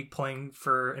in the league, playing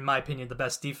for, in my opinion, the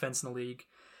best defense in the league.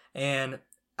 And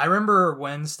I remember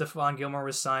when Stephon Gilmore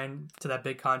was signed to that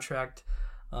big contract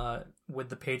with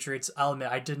the Patriots. I'll admit,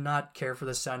 I did not care for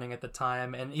the signing at the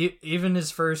time, and even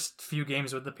his first few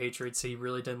games with the Patriots, he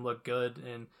really didn't look good.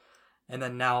 And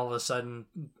then now all of a sudden,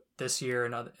 this year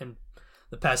and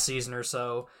the past season or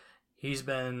so, he's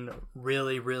been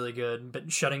really, really good,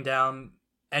 but shutting down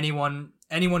anyone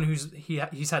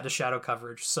he's had to shadow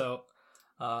coverage. So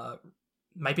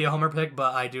might be a homer pick,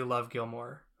 but I do love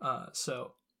Gilmore.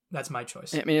 So that's my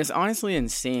choice. I mean, it's honestly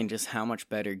insane just how much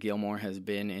better Gilmore has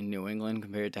been in New England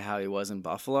compared to how he was in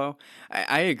Buffalo.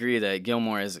 I agree that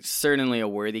Gilmore is certainly a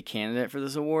worthy candidate for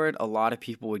this award. A lot of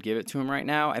people would give it to him right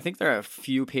now. I think there are a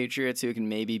few Patriots who can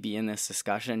maybe be in this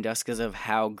discussion just because of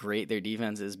how great their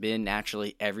defense has been.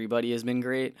 Naturally, everybody has been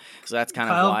great. So that's kind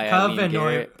of why I lean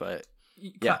Garrett. But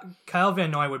yeah, Kyle Van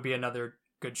Noy would be another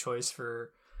good choice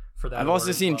for that. I've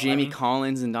also seen Jamie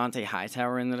Collins and Dante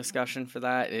Hightower in the discussion for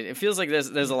that. It feels like there's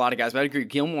a lot of guys, but I agree.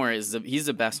 Gilmore he's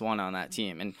the best one on that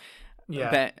team, and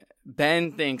yeah.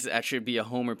 Ben thinks that should be a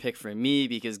homer pick for me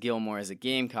because Gilmore is a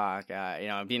Gamecock.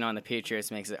 Being on the Patriots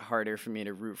makes it harder for me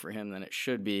to root for him than it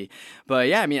should be. But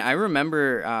yeah, I mean, I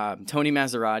remember Tony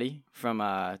Maserati from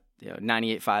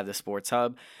 98.5 The Sports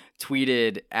Hub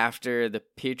tweeted after the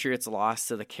Patriots lost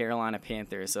to the Carolina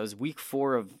Panthers. So it was week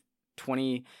 4 of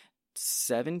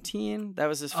 2017. That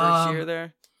was his first year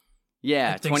there.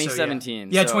 Yeah, 2017.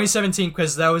 So, yeah, 2017,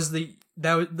 because that was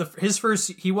his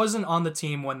first. He wasn't on the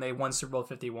team when they won Super Bowl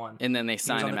 51, and then they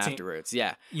signed him afterwards.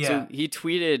 Yeah. So he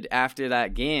tweeted after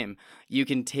that game, "You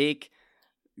can take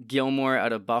Gilmore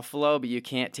out of Buffalo, but you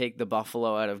can't take the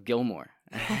Buffalo out of Gilmore."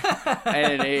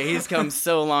 And he's come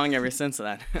so long ever since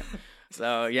then.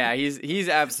 So yeah, he's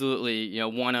absolutely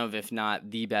one of, if not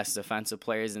the best defensive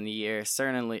players in the year,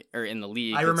 certainly, or in the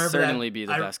league. I remember certainly be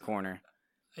the best corner.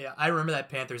 Yeah, I remember that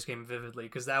Panthers game vividly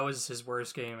because that was his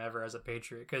worst game ever as a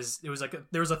Patriot. Because it was like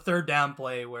there was a third down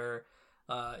play where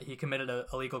he committed a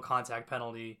illegal contact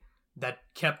penalty that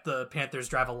kept the Panthers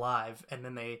drive alive, and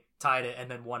then they tied it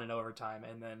and then won in overtime.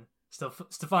 And then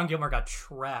Stephon Gilmore got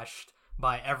trashed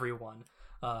by everyone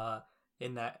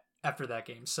after that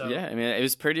game. So yeah, I mean, it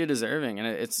was pretty deserving, and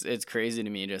it's crazy to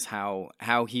me just how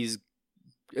he's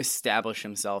established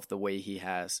himself the way he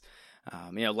has.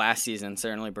 Last season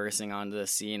certainly bursting onto the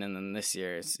scene, and then this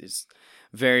year is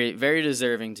very, very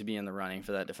deserving to be in the running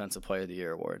for that Defensive Player of the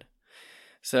Year award.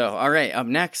 So, all right, up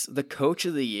next, the Coach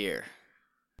of the Year.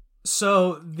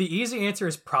 So the easy answer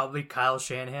is probably Kyle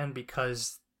Shanahan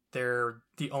because they're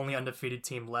the only undefeated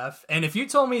team left. And if you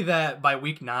told me that by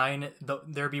week 9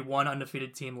 there'd be one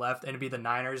undefeated team left and it'd be the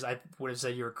Niners, I would have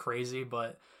said you were crazy.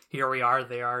 But here we are;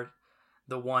 they are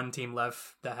the one team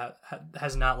left that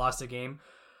has not lost a game.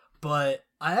 But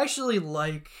I actually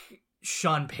like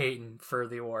Sean Payton for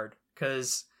the award,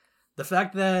 because the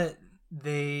fact that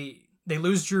they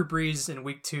lose Drew Brees in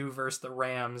week 2 versus the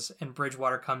Rams, and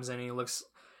Bridgewater comes in and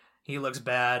he looks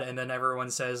bad, and then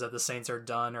everyone says that the Saints are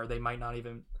done, or they might not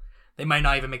even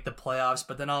make the playoffs,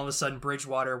 but then all of a sudden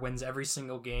Bridgewater wins every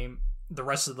single game the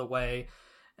rest of the way,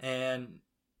 and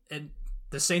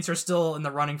the Saints are still in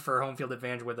the running for home field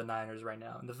advantage with the Niners right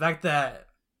now. And the fact that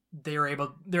they're able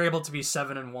to be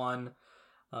 7-1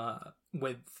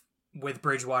 with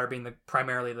Bridgewater being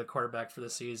primarily the quarterback for the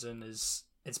season that's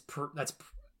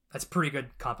pretty good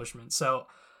accomplishment. So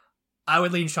I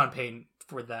would lean Sean Payton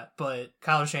for that, but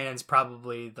Kyle Shanahan's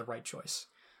probably the right choice.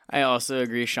 I also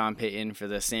agree Sean Payton for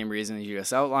the same reasons you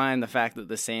just outlined. The fact that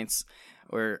the Saints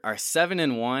are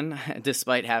 7-1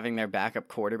 despite having their backup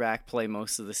quarterback play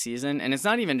most of the season. And it's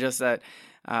not even just that,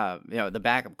 the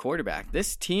backup quarterback.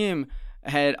 This team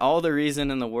had all the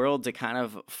reason in the world to kind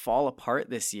of fall apart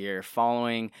this year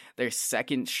following their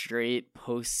second straight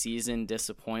postseason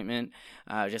disappointment.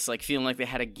 Just like feeling like they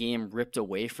had a game ripped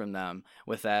away from them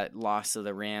with that loss to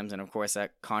the Rams and, of course,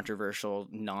 that controversial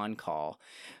non-call.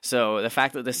 So the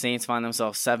fact that the Saints find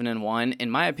themselves 7-1, in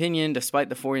my opinion, despite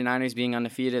the 49ers being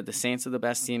undefeated, the Saints are the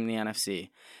best team in the NFC.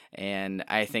 And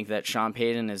I think that Sean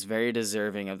Payton is very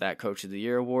deserving of that Coach of the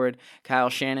Year award. Kyle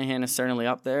Shanahan is certainly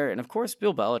up there. And, of course,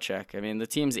 Bill Belichick. I mean, the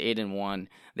team's 8-1.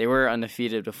 They were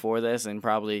undefeated before this, and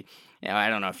probably, I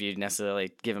don't know if you'd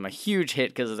necessarily give him a huge hit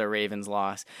because of the Ravens'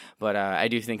 loss. But I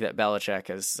do think that Belichick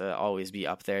has always be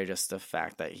up there, just the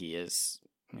fact that he is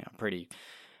pretty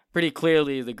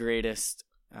clearly the greatest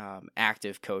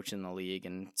active coach in the league,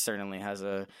 and certainly has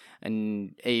a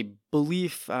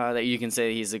belief that you can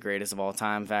say he's the greatest of all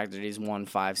time. In fact, that he's won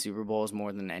 5 Super Bowls,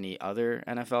 more than any other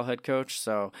NFL head coach.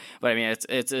 So, but I mean,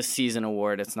 it's a season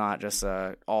award. It's not just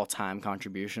a all-time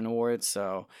contribution award.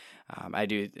 So, I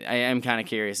am kind of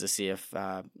curious to see if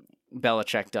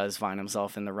Belichick does find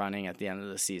himself in the running at the end of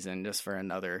the season, just for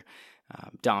another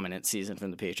dominant season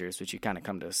from the Patriots, which you kind of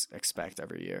come to expect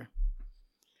every year.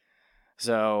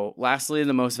 So, lastly,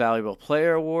 the Most Valuable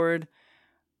Player Award.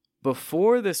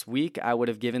 Before this week, I would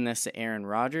have given this to Aaron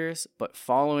Rodgers, but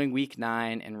following week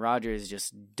 9 and Rodgers'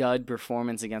 just dud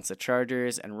performance against the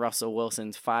Chargers and Russell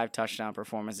Wilson's 5-touchdown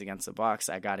performance against the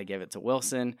Bucs, I got to give it to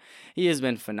Wilson. He has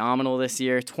been phenomenal this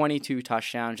year, 22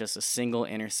 touchdowns, just a single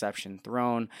interception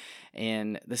thrown.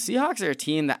 And the Seahawks are a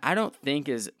team that I don't think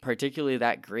is particularly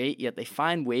that great, yet they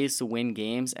find ways to win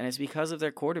games, and it's because of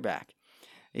their quarterback.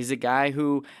 He's a guy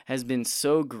who has been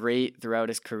so great throughout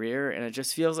his career, and it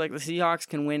just feels like the Seahawks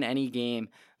can win any game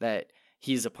that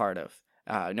he's a part of.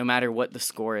 No matter what the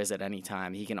score is at any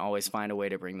time, he can always find a way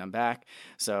to bring them back.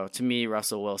 So to me,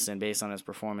 Russell Wilson, based on his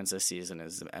performance this season,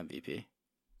 is the MVP.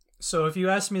 So if you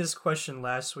asked me this question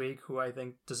last week, who I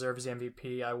think deserves the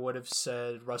MVP, I would have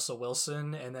said Russell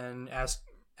Wilson, and then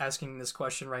asking this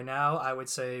question right now, I would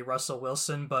say Russell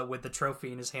Wilson, but with the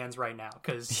trophy in his hands right now,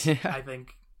 because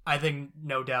I think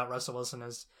no doubt Russell Wilson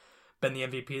has been the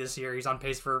MVP this year. He's on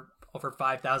pace for over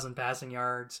 5,000 passing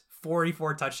yards,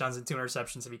 44 touchdowns and 2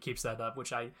 interceptions if he keeps that up,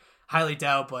 which I highly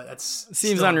doubt, but that's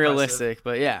seems unrealistic. Impressive.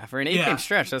 But yeah, for an 8-game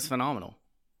stretch, that's phenomenal.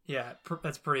 Yeah,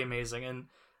 that's pretty amazing. And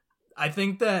I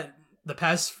think that the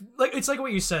past, it's like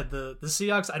what you said, the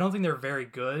Seahawks, I don't think they're very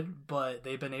good, but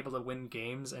they've been able to win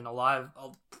games, and a lot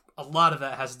of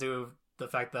that has to do with the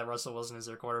fact that Russell Wilson is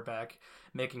their quarterback,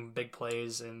 making big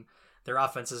plays, and their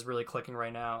offense is really clicking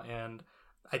right now. And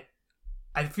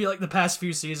I feel like the past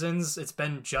few seasons, it's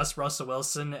been just Russell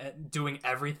Wilson doing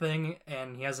everything,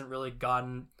 and he hasn't really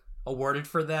gotten awarded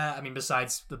for that. I mean,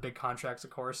 besides the big contracts, of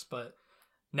course, but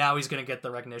now he's going to get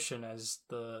the recognition as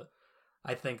the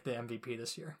MVP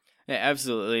this year. Yeah,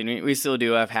 absolutely. We still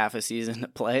do have half a season to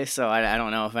play, so I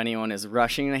don't know if anyone is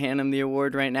rushing to hand him the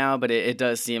award right now, but it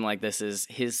does seem like this is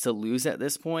his to lose at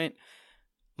this point.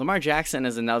 Lamar Jackson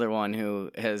is another one who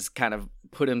has kind of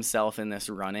put himself in this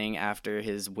running after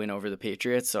his win over the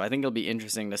Patriots, so I think it'll be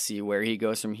interesting to see where he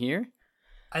goes from here.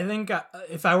 I think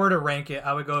if I were to rank it,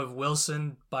 I would go with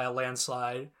Wilson by a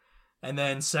landslide, and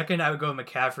then second I would go with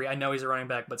McCaffrey. I know he's a running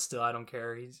back, but still I don't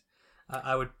care.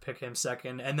 I would pick him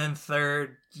second, and then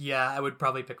third, I would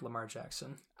probably pick Lamar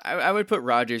Jackson. I would put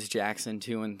Rodgers, Jackson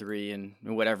 2 and 3 in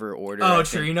whatever order. Oh,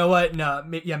 true. You know what? No,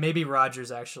 maybe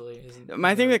Rodgers actually isn't.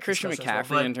 My thing with Christian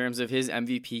McCaffrey in terms of his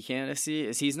MVP candidacy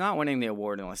is he's not winning the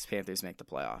award unless the Panthers make the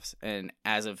playoffs. And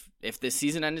if this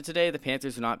season ended today, the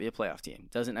Panthers would not be a playoff team.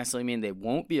 Doesn't necessarily mean they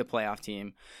won't be a playoff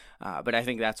team, but I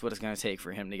think that's what it's going to take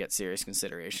for him to get serious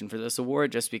consideration for this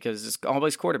award, just because it's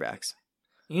always quarterbacks.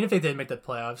 Even if they did make the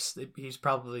playoffs, he's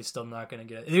probably still not going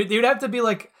to get it. They would have to be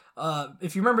like,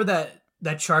 if you remember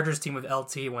that Chargers team with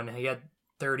LT when he had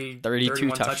 32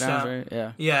 31 touchdowns, right?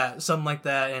 Yeah. Yeah, something like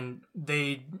that. And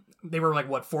they were like,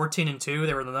 what, 14-2?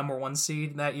 They were the number 1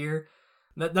 seed that year.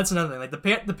 That's another thing. Like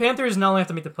the Panthers not only have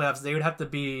to make the playoffs, they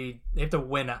have to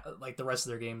win like the rest of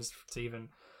their games to even.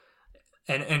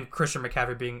 And Christian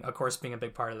McCaffrey being a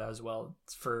big part of that as well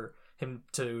for him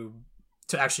to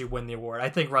actually win the award. I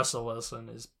think Russell Wilson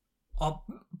is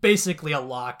basically a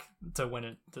lock to win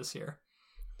it this year.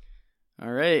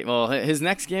 All right. Well, his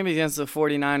next game is against the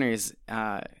 49ers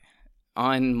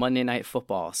on Monday Night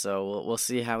Football. So we'll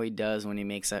see how he does when he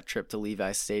makes that trip to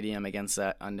Levi's Stadium against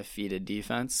that undefeated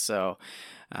defense. So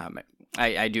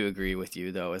I do agree with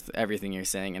you, though, with everything you're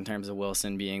saying in terms of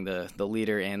Wilson being the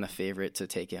leader and the favorite to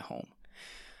take it home.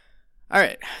 All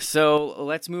right, so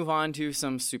let's move on to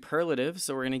some superlatives.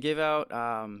 So we're going to give out,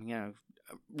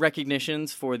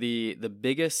 recognitions for the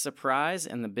biggest surprise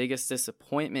and the biggest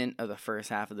disappointment of the first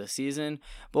half of the season,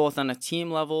 both on a team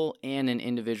level and an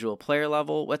individual player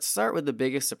level. Let's start with the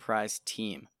biggest surprise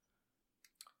team.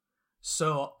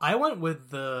 So I went with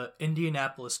the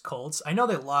Indianapolis Colts. I know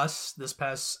they lost this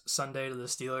past Sunday to the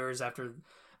Steelers after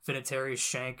Vinatieri's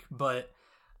shank, but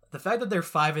the fact that they're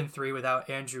 5-3 without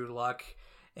Andrew Luck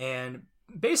and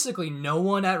basically no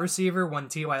one at receiver when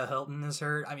T.Y. Hilton is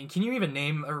hurt. I mean, can you even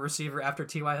name a receiver after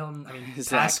T.Y. Hilton? I mean,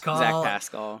 Pascal. Zach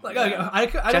Pascal. Like, yeah. I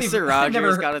Chester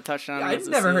Rogers got a touchdown. I've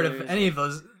never heard of any of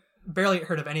those. Barely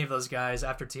heard of any of those guys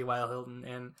after T.Y. Hilton,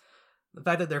 and the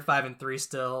fact that they're 5-3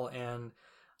 still, and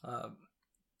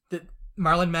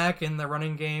Marlon Mack in the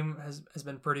running game has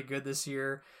been pretty good this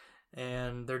year,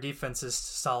 and their defense is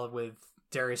solid with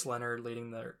Darius Leonard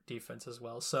leading their defense as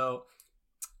well. So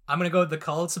I'm going to go with the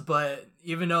Colts, but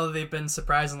even though they've been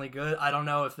surprisingly good, I don't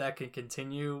know if that can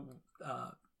continue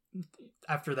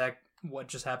after that, what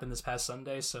just happened this past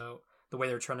Sunday. So the way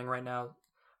they're trending right now,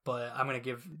 but I'm going to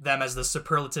give them as the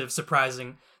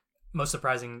most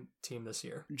surprising team this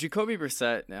year. Jacoby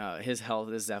Brissett, his health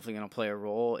is definitely going to play a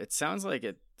role. It sounds like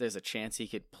there's a chance he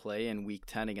could play in Week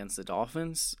 10 against the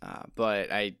Dolphins,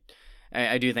 but I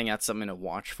do think that's something to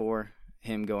watch for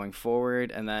him going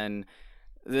forward. And then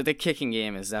the kicking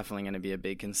game is definitely going to be a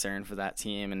big concern for that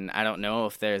team, and I don't know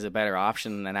if there's a better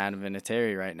option than Adam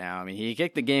Vinatieri right now. I mean, he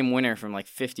kicked the game winner from like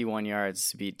 51 yards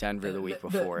to beat Denver the week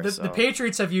before. The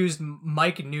Patriots have used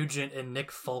Mike Nugent and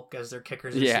Nick Folk as their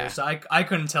kickers this year, so I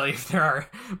couldn't tell you if there are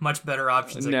much better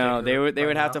options. No, they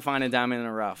would have to find a diamond in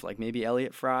the rough, like maybe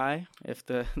Elliott Fry if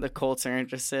the Colts are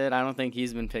interested. I don't think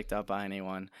he's been picked up by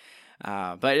anyone.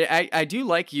 But I do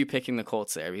like you picking the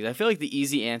Colts there because I feel like the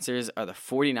easy answers are the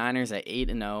 49ers at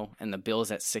 8-0 and the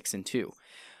Bills at 6-2.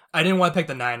 I didn't want to pick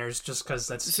the Niners just because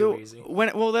that's too easy.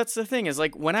 That's the thing is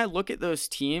like when I look at those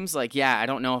teams, like, yeah, I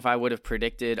don't know if I would have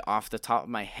predicted off the top of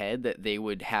my head that they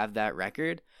would have that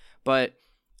record, but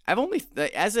I've only,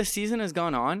 as the season has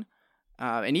gone on,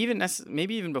 and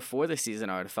maybe even before the season,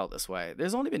 I would have felt this way.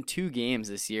 There's only been 2 games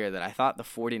this year that I thought the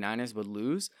 49ers would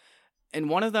lose. And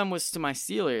one of them was to my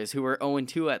Steelers, who were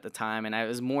 0-2 at the time, and it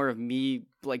was more of me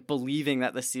like believing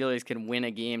that the Steelers can win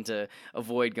a game to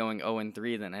avoid going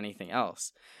 0-3 than anything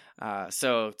else.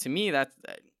 So to me,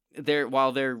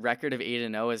 while their record of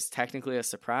 8-0 is technically a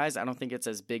surprise, I don't think it's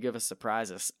as big of a surprise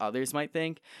as others might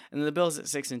think. And the Bills at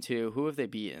 6-2, who have they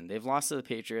beaten? They've lost to the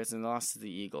Patriots and lost to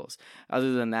the Eagles.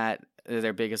 Other than that,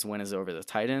 their biggest win is over the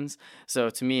Titans.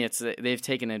 So to me, they've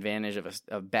taken advantage of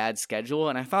a bad schedule,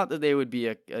 and I thought that they would be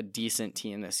a decent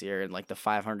team this year in like the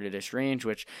 500-ish range,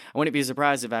 which I wouldn't be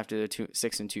surprised if after the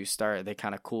 6-2 start, they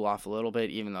kind of cool off a little bit,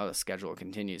 even though the schedule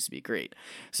continues to be great.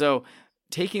 So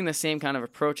taking the same kind of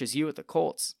approach as you with the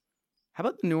Colts, how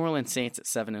about the New Orleans Saints at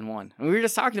 7-1? And we were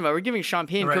just talking about, we're giving Sean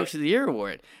Payton Coach of the Year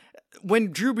award.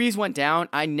 When Drew Brees went down,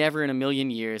 I never in a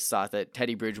million years thought that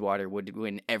Teddy Bridgewater would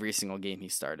win every single game he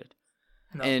started.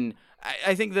 No. And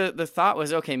I think the thought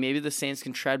was, okay, maybe the Saints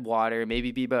can tread water,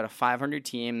 maybe be about a 500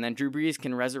 team, and then Drew Brees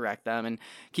can resurrect them and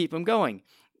keep them going.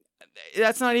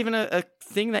 That's not even a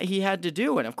thing that he had to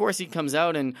do. And of course he comes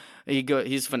out and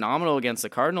he's phenomenal against the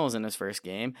Cardinals in his first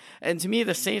game. And to me,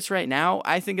 the Saints right now,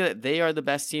 I think that they are the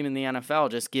best team in the NFL,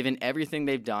 just given everything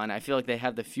they've done. I feel like they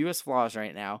have the fewest flaws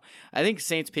right now. I think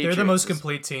Saints-Patriots, they're the most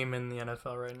complete team in the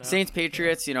NFL right now.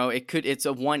 Saints-Patriots, it's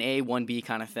a 1A, 1B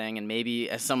kind of thing. And maybe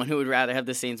as someone who would rather have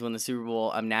the Saints win the Super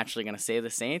Bowl, I'm naturally going to say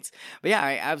the Saints. But yeah,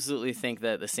 I absolutely think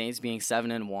that the Saints being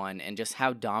 7-1 and just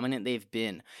how dominant they've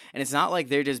been. And it's not like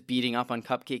they're just beating up on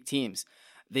cupcake teams.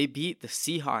 They beat the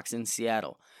Seahawks in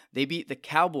Seattle. They beat the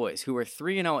Cowboys, who were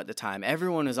 3-0 at the time.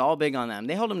 Everyone was all big on them.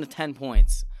 They held them to 10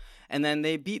 points. And then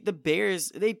they beat the Bears.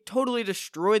 They totally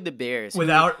destroyed the Bears.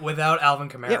 Without Alvin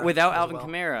Kamara. Yeah, without Alvin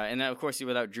Kamara. And of course,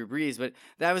 without Drew Brees. But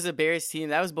that was a Bears team.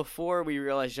 That was before we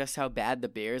realized just how bad the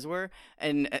Bears were.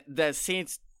 And the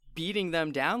Saints beating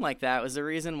them down like that was the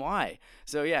reason why.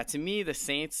 So yeah, to me, the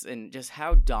Saints and just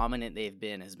how dominant they've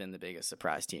been has been the biggest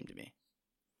surprise team to me.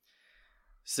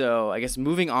 So I guess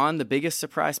moving on, the biggest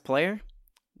surprise player,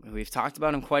 we've talked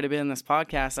about him quite a bit in this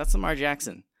podcast, that's Lamar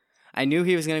Jackson. I knew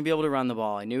he was going to be able to run the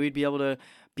ball. I knew he'd be able to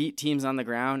beat teams on the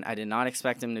ground. I did not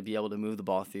expect him to be able to move the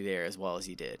ball through the air as well as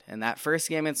he did. And that first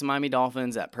game against the Miami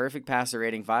Dolphins, that perfect passer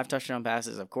rating, 5 touchdown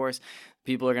passes, of course,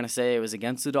 people are going to say it was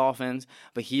against the Dolphins,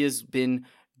 but he has been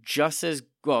just as,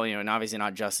 well, and obviously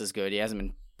not just as good. He hasn't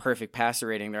been perfect passer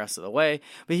rating the rest of the way,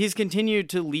 but he's continued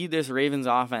to lead this Ravens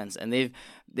offense, and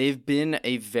they've been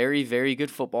a very, very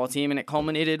good football team, and it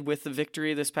culminated with the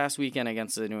victory this past weekend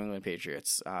against the New England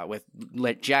Patriots, with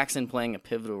Jackson playing a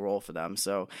pivotal role for them.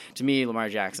 So to me, Lamar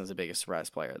Jackson's the biggest surprise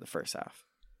player of the first half.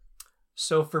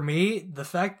 So for me, the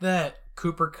fact that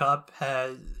Cooper Kupp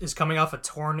is coming off a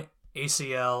torn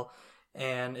ACL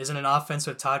and is in an offense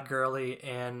with Todd Gurley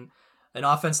and an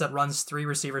offense that runs 3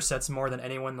 receiver sets more than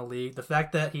anyone in the league. The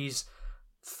fact that he's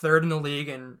 3rd in the league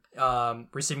in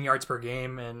receiving yards per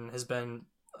game and has been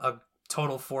a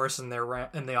total force in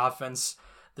the offense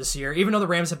this year. Even though the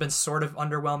Rams have been sort of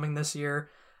underwhelming this year,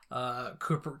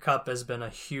 Cooper Kupp has been a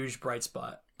huge bright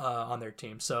spot on their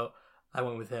team. So I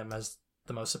went with him as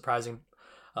the most surprising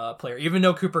player. Even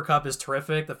though Cooper Kupp is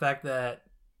terrific, the fact that,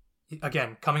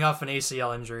 again, coming off an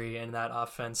ACL injury in that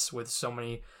offense with so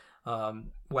many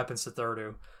weapons to throw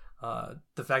to,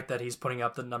 the fact that he's putting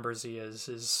up the numbers he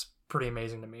is pretty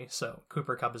amazing to me. So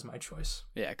Cooper Kupp is my choice.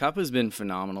 Yeah, Kupp has been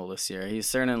phenomenal this year. He's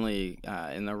certainly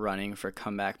in the running for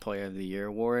Comeback Player of the Year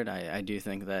award. I do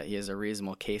think that he has a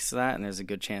reasonable case to that, and there's a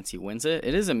good chance he wins it.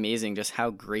 It is amazing just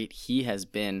how great he has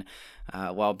been,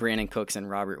 while Brandon Cooks and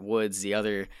Robert Woods, the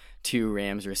other 2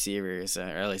 Rams receivers, or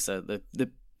at least the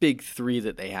big 3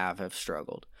 that they have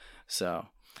struggled. So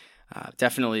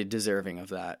definitely deserving of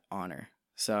that honor.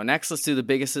 So next, let's do the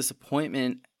biggest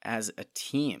disappointment as a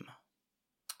team.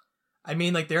 I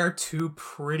mean, there are 2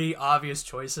 pretty obvious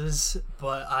choices,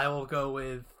 but I will go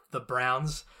with the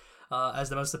Browns as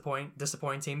the most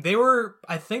disappointing team.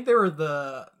 I think they were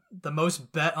the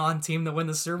most bet on team to win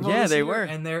the Super Bowl. Yeah, this they year, were,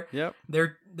 and they're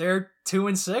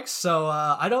 2-6. So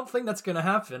I don't think that's gonna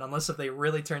happen unless if they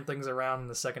really turn things around in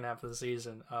the second half of the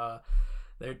season.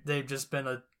 They've just been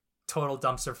a total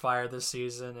dumpster fire this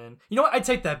season, and you know what? I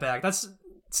take that back. That's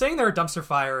saying they're a dumpster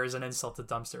fire is an insult to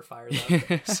dumpster fire.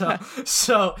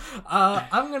 So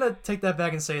I'm gonna take that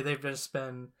back and say they've just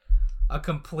been a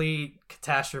complete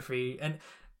catastrophe. And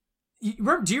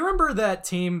do you remember that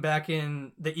team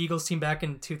the Eagles team back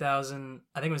in 2000?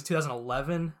 I think it was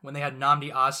 2011 when they had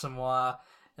Nnamdi Asomugha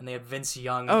and they had Vince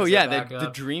Young. Oh yeah, the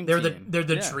dream team. They're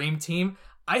the dream team.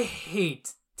 I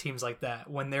hate teams like that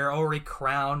when they're already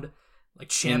crowned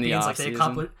champions, like they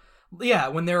accomplished. Yeah,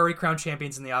 when they're already crowned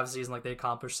champions in the offseason, they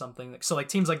accomplished something. So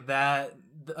teams like that,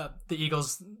 the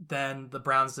Eagles, then the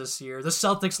Browns this year, the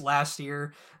Celtics last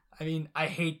year. I mean, I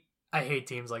hate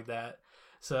teams like that.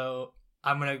 So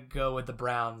I'm gonna go with the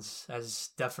Browns as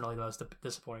definitely the most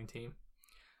disappointing team.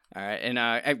 All right,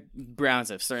 and Browns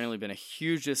have certainly been a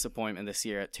huge disappointment this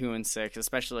year at 2-6,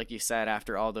 especially like you said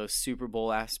after all those Super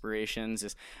Bowl aspirations,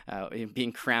 just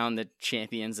being crowned the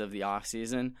champions of the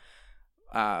offseason.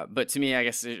 But to me, I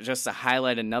guess just to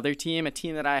highlight another team, a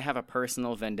team that I have a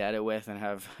personal vendetta with and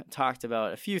have talked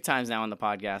about a few times now on the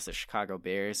podcast, the Chicago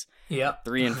Bears. Yep.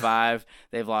 3-5.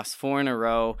 They've lost 4 in a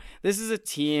row. This is a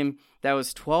team that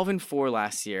was 12-4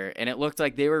 last year, and it looked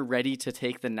like they were ready to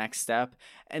take the next step,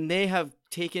 and they have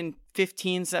taken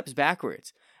 15 steps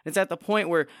backwards. It's at the point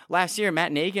where last year,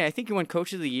 Matt Nagy, I think he won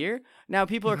Coach of the Year. Now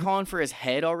people are calling for his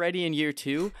head already in year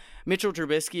 2. Mitchell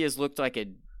Trubisky has looked like a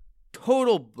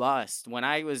total bust when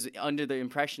I was under the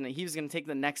impression that he was going to take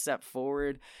the next step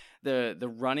forward.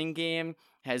 The running game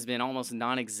has been almost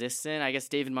non-existent. I guess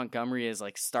David Montgomery is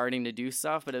starting to do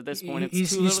stuff, but at this point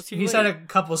it's too late. He's had a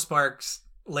couple sparks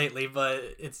lately, but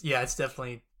it's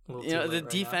definitely a little too late the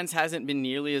defense hasn't been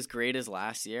nearly as great as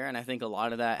last year, and I think a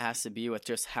lot of that has to be with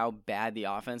just how bad the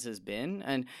offense has been.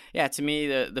 And yeah, to me,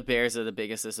 the Bears are the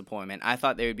biggest disappointment. I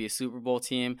thought they would be a Super Bowl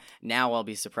team. Now I'll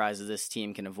be surprised if this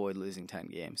team can avoid losing 10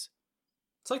 games.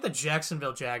 It's like the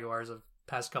Jacksonville Jaguars of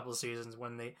past couple of seasons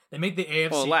when they make the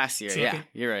AFC. Well, last year, yeah,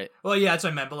 you're right. Well, yeah, that's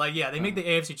what I meant. But they make the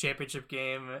AFC Championship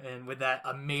game and with that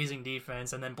amazing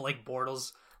defense, and then Blake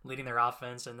Bortles leading their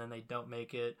offense, and then they don't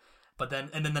make it. But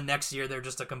then the next year they're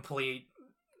just a complete.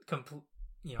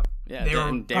 Yeah, they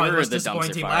were the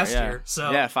disappointing team fire, last yeah. year. So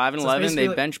 5-11. They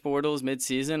bench Bortles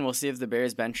midseason. We'll see if the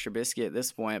Bears bench Trubisky at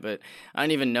this point, but I don't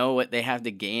even know what they have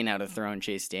to gain out of throwing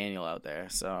Chase Daniel out there.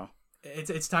 So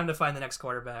it's time to find the next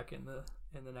quarterback in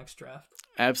in the next draft.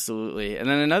 Absolutely. And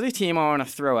then another team I want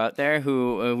to throw out there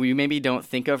who we maybe don't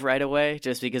think of right away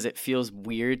just because it feels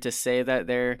weird to say that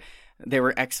there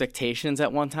were expectations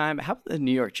at one time. How about the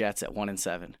New York Jets at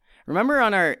 1-7? Remember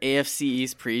on our AFC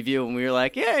East preview when we were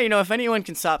like, yeah, if anyone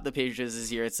can stop the Patriots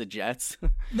this year, it's the Jets.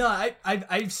 No,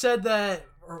 I've said that,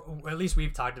 or at least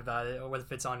we've talked about it, or whether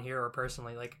it's on here or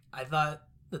personally. Like, I thought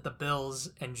that the Bills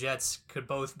and Jets could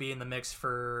both be in the mix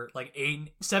for like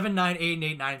 7, 9, 8, and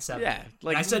 8, 9, 7. Yeah,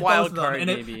 like I said wild both of them, card and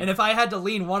maybe. if I had to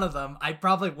lean one of them, I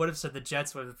probably would have said the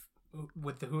Jets with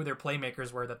who their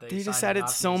playmakers were that they just signed added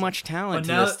so much talent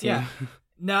to now, this team. Yeah,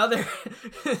 now they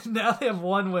have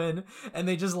one win, and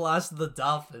they just lost to the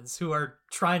Dolphins, who are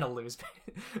trying to lose.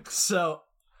 So,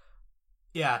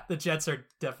 yeah, the Jets are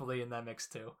definitely in that mix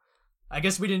too. I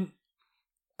guess we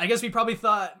probably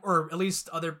thought, or at least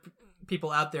other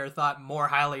people out there thought more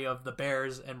highly of the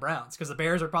Bears and Browns, because the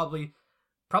Bears are probably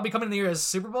coming in the year as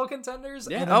Super Bowl contenders.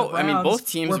 Yeah. And I mean, both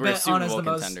teams were Super Bowl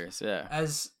contenders.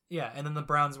 And then the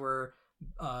Browns were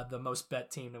the most bet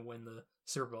team to win the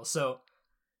Super Bowl. So,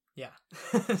 yeah.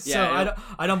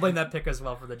 I don't blame that pick as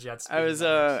well for the Jets. I was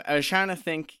trying to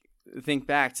think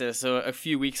back to, so a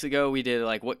few weeks ago we did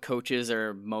like what coaches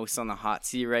are most on the hot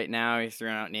seat right now. You're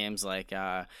throwing out names like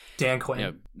Dan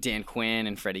Quinn, Dan Quinn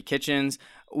and Freddie Kitchens.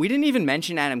 We didn't even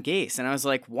mention Adam Gase, and I was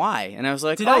like, why? And I was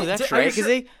like, that's right,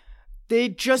 because they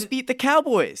just beat the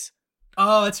Cowboys.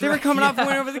 Oh, that's right. They were coming off a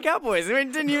win over the Cowboys. I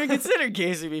mean, didn't even consider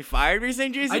Gase would be fired. We were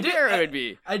saying Jason Garrett would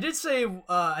be. I did say,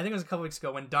 I think it was a couple weeks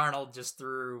ago when Darnold just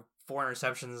threw 4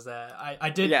 interceptions that I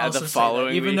did also say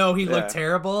that even though he looked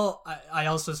terrible, I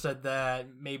also said that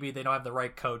maybe they don't have the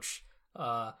right coach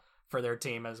for their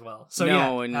team as well. So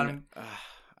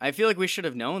I feel like we should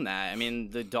have known that. I mean,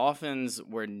 the Dolphins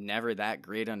were never that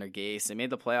great under Gase. They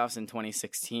made the playoffs in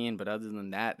 2016, but other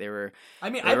than that, they were. I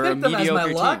mean, I picked them as my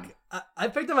luck. I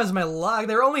picked them as my luck.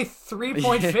 They're only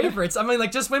 3-point favorites. I mean,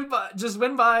 like just win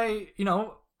by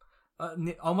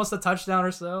almost a touchdown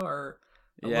or so, or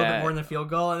a little bit more than a field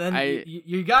goal, and then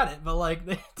you got it. But like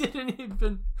they didn't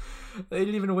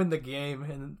even win the game,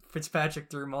 and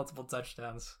Fitzpatrick threw multiple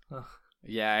touchdowns. Ugh.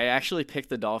 Yeah, I actually picked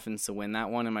the Dolphins to win that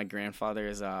one in my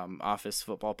grandfather's office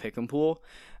football pick'em pool,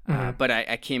 but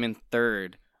I came in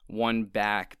third, one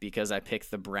back because I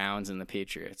picked the Browns and the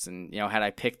Patriots. And had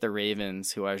I picked the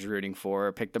Ravens, who I was rooting for,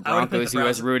 or picked the Broncos, who I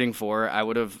was rooting for, I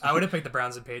would have picked the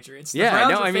Browns and Patriots. They're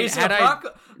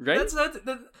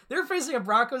facing a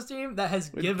Broncos team that has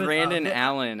given Brandon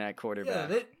Allen at quarterback.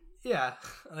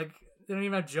 They don't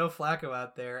even have Joe Flacco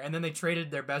out there, and then they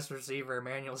traded their best receiver,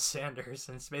 Emmanuel Sanders,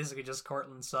 and it's basically just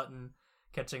Cortland Sutton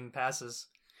catching passes.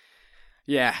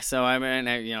 Yeah, so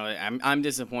I'm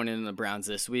disappointed in the Browns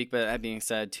this week, but that being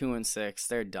said, 2-6,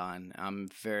 they're done. I'm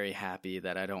very happy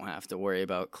that I don't have to worry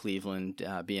about Cleveland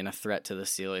being a threat to the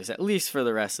Steelers, at least for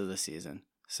the rest of the season.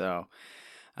 So,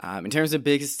 in terms of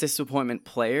biggest disappointment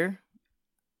player,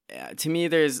 to me,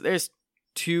 there's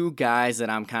 2 guys that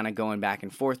I'm kind of going back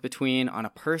and forth between. On a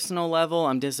personal level,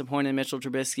 I'm disappointed in Mitchell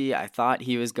Trubisky. I thought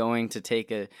he was going to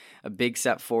take a big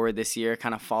step forward this year,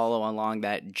 kind of follow along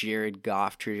that Jared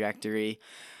Goff trajectory.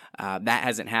 That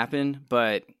hasn't happened,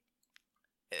 but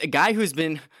a guy who's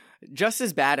been just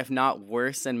as bad, if not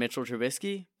worse, than Mitchell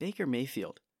Trubisky, Baker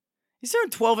Mayfield. He's thrown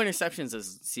 12 interceptions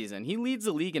this season. He leads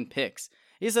the league in picks.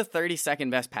 He has a 32nd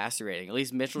best passer rating. At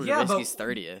least Mitchell Trubisky's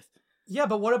 30th. Yeah,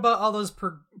 but what about all those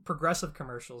progressive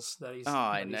commercials that he's?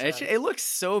 It looks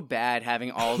so bad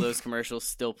having all those commercials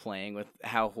still playing with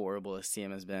how horrible this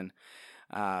team has been.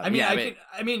 I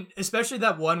mean, especially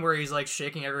that one where he's like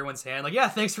shaking everyone's hand, like, "Yeah,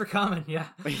 thanks for coming." Yeah.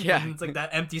 And it's like that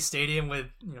empty stadium with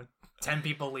 10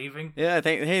 people leaving. Yeah,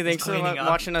 thanks for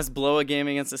watching us blow a game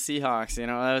against the Seahawks.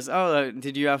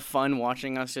 Did you have fun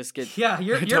watching us just get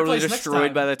your totally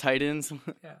destroyed by the Titans?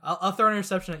 Yeah, I'll throw an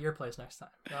interception at your place next time.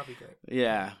 That'll be great.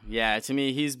 Yeah. To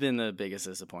me, he's been the biggest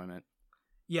disappointment.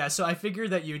 Yeah, so I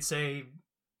figured that you'd say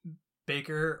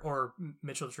Baker or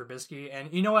Mitchell Trubisky,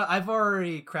 and you know what? I've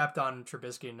already crapped on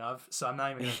Trubisky enough, so I'm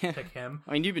not even gonna pick him.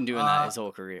 I mean, you've been doing that his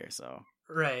whole career, so.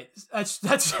 Right.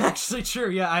 That's actually true.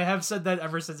 Yeah, I have said that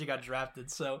ever since he got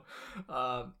drafted. So,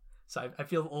 I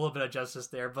feel a little bit of justice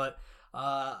there. But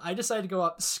I decided to go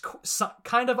up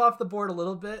kind of off the board a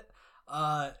little bit.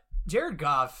 Jared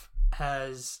Goff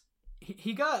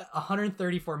he got a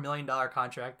 $134 million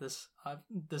contract this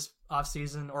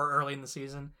offseason or early in the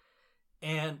season.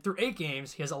 And through 8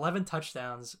 games, he has 11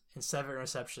 touchdowns and 7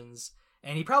 interceptions.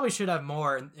 And he probably should have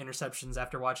more interceptions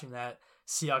after watching that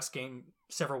Seahawks game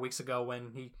several weeks ago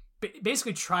when he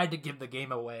basically tried to give the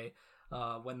game away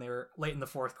when they were late in the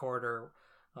fourth quarter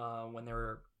when they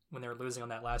were losing on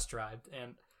that last drive.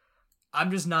 And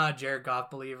I'm just not a Jared Goff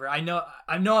believer.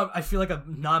 I feel like a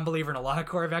non-believer in a lot of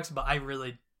quarterbacks, but I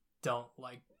really don't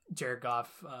like Jared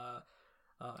Goff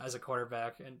as a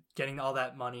quarterback, and getting all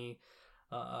that money.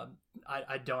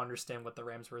 I don't understand what the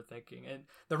Rams were thinking, and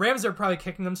the Rams are probably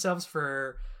kicking themselves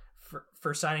for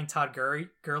signing Todd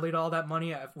Gurley to all that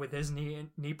money with his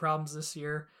knee problems this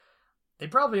year. They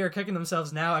probably are kicking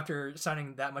themselves now after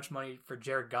signing that much money for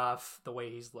Jared Goff, the way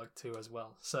he's looked too as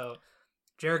well. So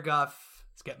Jared Goff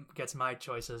gets my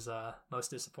choice as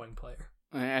most disappointing player.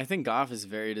 I think Goff is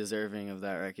very deserving of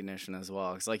that recognition as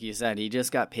well. Because like you said, he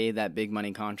just got paid that big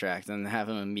money contract, and have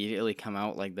him immediately come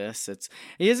out like this,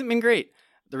 he hasn't been great.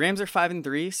 The Rams are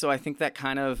 5-3, so I think that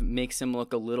kind of makes him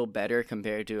look a little better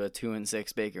compared to a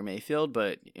 2-6 Baker Mayfield.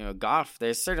 But Goff,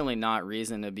 there's certainly not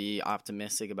reason to be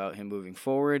optimistic about him moving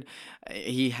forward.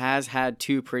 He has had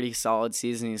 2 pretty solid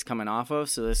seasons he's coming off of,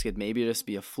 so this could maybe just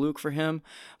be a fluke for him.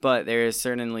 But there is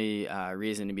certainly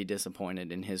reason to be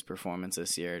disappointed in his performance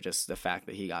this year, just the fact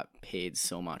that he got paid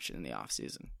so much in the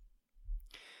offseason.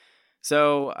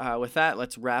 So with that,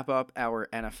 let's wrap up our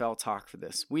NFL talk for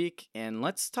this week, and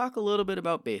let's talk a little bit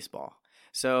about baseball.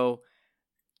 So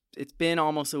it's been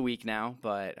almost a week now,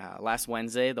 but last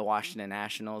Wednesday, the Washington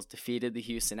Nationals defeated the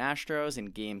Houston Astros in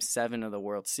Game 7 of the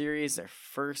World Series, their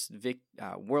first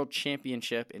World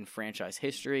Championship in franchise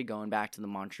history, going back to the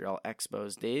Montreal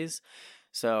Expos days.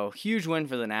 So huge win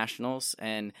for the Nationals,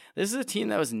 and this is a team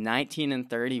that was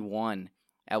 19-31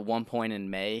 at one point in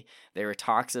May. There were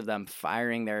talks of them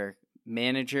firing their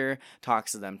manager,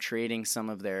 talks of them trading some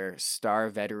of their star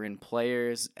veteran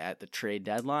players at the trade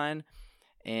deadline,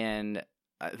 and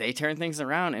they turned things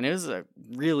around, and it was a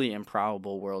really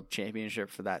improbable world championship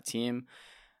for that team,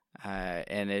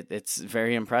 and it's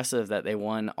very impressive that they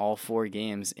won all 4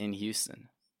 games in Houston.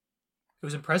 It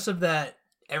was impressive that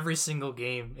every single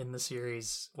game in the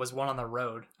series was won on the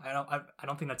road. I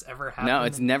don't think that's ever happened. No,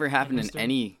 it's never happened in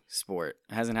any sport.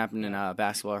 It hasn't happened in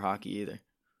basketball or hockey either.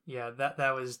 Yeah,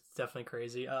 that was definitely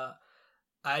crazy.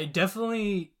 I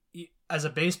definitely, as a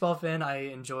baseball fan, I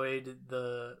enjoyed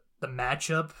the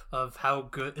matchup of how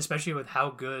good, especially with how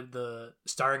good the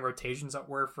starting rotations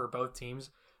were for both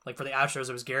teams. Like for the Astros,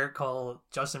 it was Garrett Cole,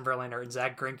 Justin Verlander, and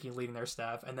Zach Greinke leading their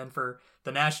staff. And then for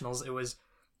the Nationals, it was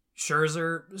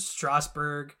Scherzer,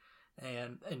 Strasburg,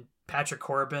 and Patrick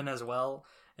Corbin as well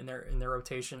in their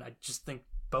rotation. I just think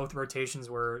both rotations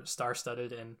were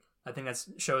star-studded, and I think that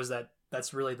shows that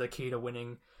that's really the key to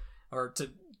winning or to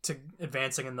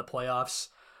advancing in the playoffs.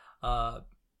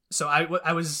 So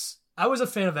I was a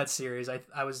fan of that series.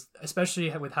 I was, especially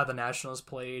with how the Nationals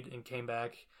played and came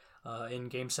back in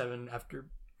Game 7 after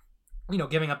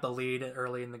giving up the lead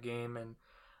early in the game. And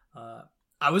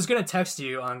I was gonna text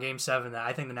you on Game 7 that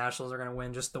I think the Nationals are gonna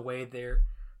win, just the way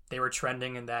they were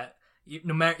trending, and that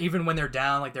no matter, even when they're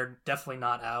down, like they're definitely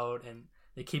not out, and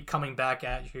they keep coming back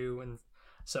at you. And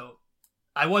so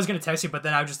I was gonna text you, but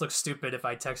then I would just look stupid if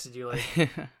I texted you hey,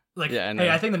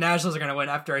 I think the Nationals are gonna win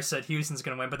after I said Houston's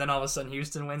gonna win, but then all of a sudden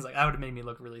Houston wins. Like, that would have made me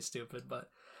look really stupid. But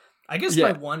I guess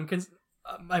my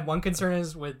one concern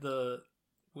is with the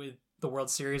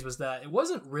World Series was that it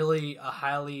wasn't really a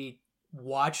highly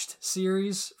watched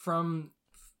series from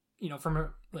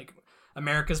like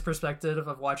America's perspective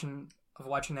of watching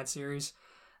that series.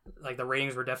 Like, the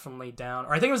ratings were definitely down,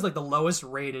 or I think it was like the lowest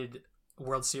rated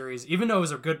World Series. Even though it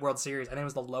was a good World Series, I think it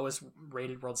was the lowest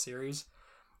rated World Series.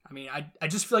 I mean, I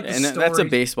just feel like that's a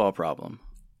baseball problem.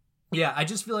 Yeah, I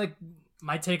just feel like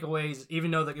my takeaways, even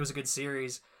though that it was a good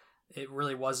series, it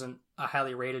really wasn't a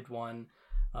highly rated one.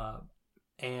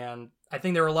 And I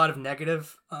think there were a lot of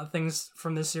negative things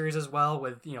from this series as well,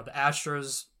 with the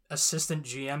Astros assistant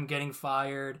GM getting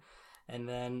fired, and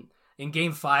then in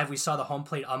Game 5 we saw the home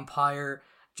plate umpire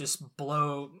just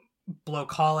blow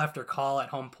call after call at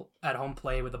home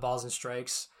play with the balls and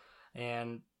strikes,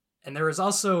 and there was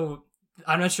also,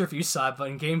 I'm not sure if you saw it, but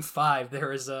in Game 5 there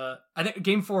was I think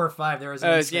Game 4 or 5 there was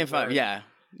it's Game 5, yeah.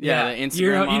 Yeah, the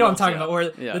Instagram you know what I'm talking about, where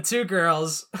yeah. the 2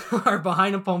 girls are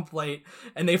behind a home plate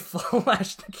and they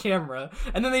flash the camera,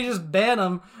 and then they just ban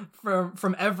them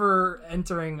from ever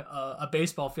entering a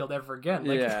baseball field ever again.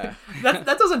 Like, yeah. that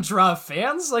doesn't draw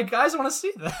fans. Like, guys want to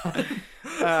see that.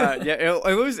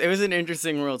 It was an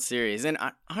interesting World Series, and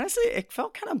honestly, it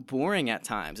felt kind of boring at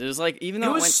times. It was like, even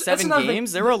though it went 7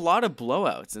 games, there were a lot of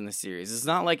blowouts in the series. It's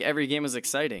not like every game was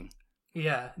exciting.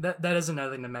 Yeah, that is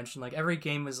another thing to mention. Like, every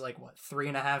game was like, what,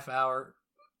 3.5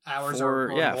 hours or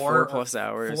more? 4+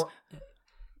 hours.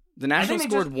 The Nationals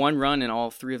scored 1 run in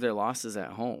all 3 of their losses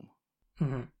at home.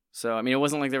 Mm-hmm. So, I mean, it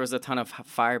wasn't like there was a ton of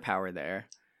firepower there.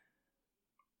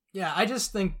 Yeah, I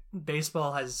just think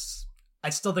baseball I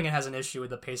still think it has an issue with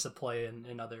the pace of play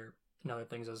in other and other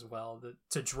things as well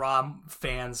to draw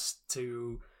fans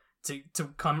to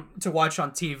come to watch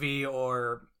on TV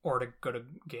or to go to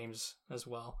games as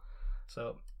well.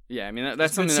 So yeah, I mean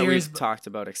that's something that we've talked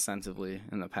about extensively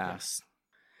in the past.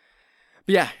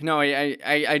 But yeah, no,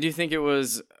 I do think it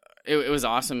was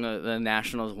awesome that the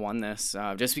Nationals won this,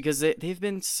 just because they've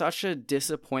been such a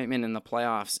disappointment in the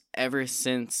playoffs ever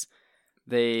since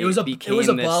they became this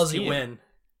ballsy team. win.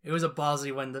 It was a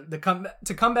ballsy win.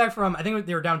 To come back from, I think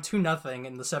they were down 2-0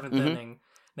 in the 7th inning.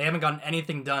 They haven't gotten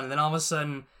anything done, and then all of a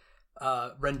sudden,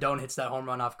 Rendon hits that home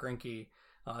run off Greinke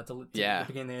to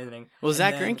begin the inning. Well,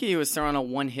 Zach Greinke was throwing a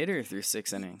 1-hitter through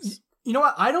 6 innings. You know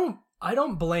what? I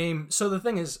don't blame. So the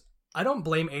thing is, I don't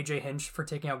blame AJ Hinch for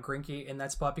taking out Greinke in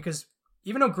that spot, because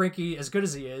even though Greinke, as good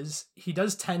as he is, he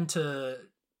does tend to,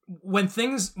 when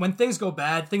things go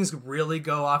bad, things really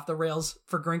go off the rails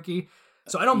for Greinke.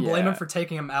 So I don't blame him for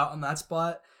taking him out on that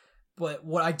spot. But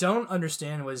what I don't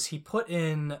understand was he put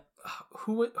in,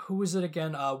 who was it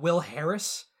again? Will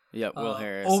Harris. Yep, Will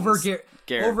Harris over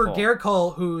Cole. Garrett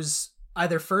Cole, who's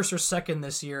either first or second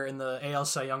this year in the AL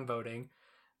Cy Young voting.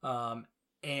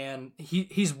 And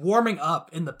he's warming up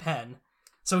in the pen.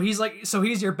 So he's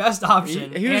your best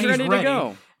option. He was ready to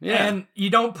go. Yeah. And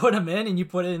you don't put him in, and you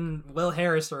put in Will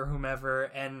Harris or whomever,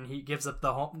 and he gives up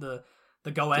the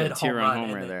go ahead home run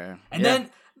homer there. And then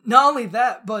not only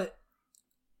that, but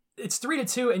it's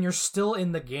 3-2, and you're still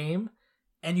in the game,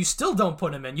 and you still don't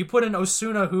put him in. You put in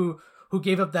Osuna, who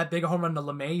gave up that big home run to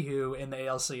LeMahieu in the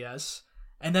ALCS,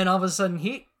 and then all of a sudden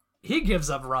he gives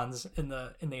up runs in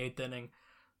the 8th inning.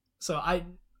 So I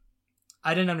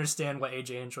didn't understand what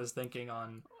AJ Hinch was thinking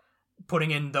on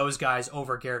putting in those guys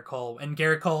over Garrett Cole, and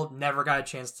Garrett Cole never got a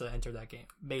chance to enter that game.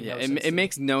 It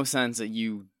makes no sense that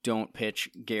you don't pitch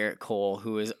Garrett Cole,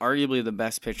 who is arguably the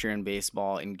best pitcher in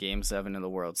baseball, in Game 7 of the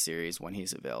World Series when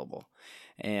he's available.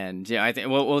 And I think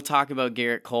we'll talk about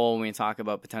Garrett Cole when we talk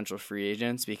about potential free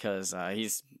agents, because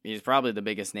he's probably the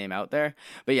biggest name out there.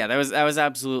 But yeah, that was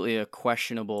absolutely a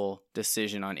questionable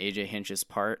decision on AJ Hinch's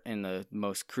part in the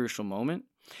most crucial moment.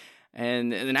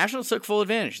 And the Nationals took full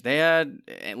advantage. They had,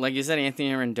 like you said, Anthony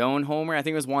Rendon homer. I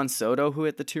think it was Juan Soto who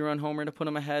hit the 2-run homer to put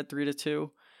them ahead 3-2.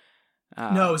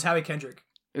 No, it was Howie Kendrick.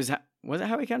 Was it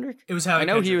Howie Kendrick? It was Howie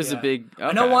Kendrick. I know he was a big... Okay.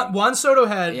 I know Juan Soto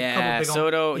had a couple big...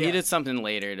 Soto, he did something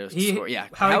later to score. Yeah,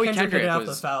 Howie Kendrick hit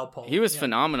the foul pole. He was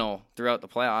phenomenal throughout the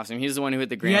playoffs. I mean, he's the one who hit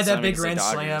the grand slam. He had that big grand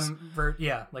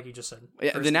slam. Like you just said.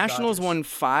 Yeah, the Nationals won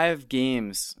 5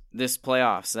 games this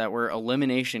playoffs that were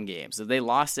elimination games. If they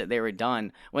lost it, they were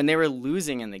done when they were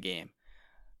losing in the game.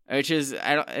 Which is,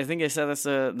 I think I said that's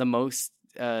the most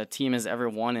team has ever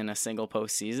won in a single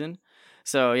postseason.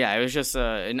 So yeah, it was just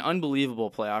an unbelievable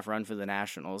playoff run for the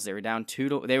Nationals. They were down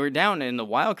They were down in the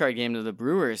wild card game to the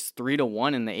Brewers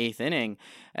 3-1 in the 8th inning,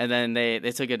 and then they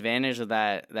took advantage of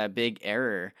that big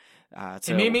error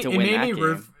to win that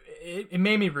game. It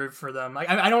made me root for them.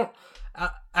 I don't.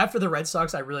 After the Red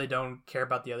Sox, I really don't care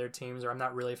about the other teams, or I'm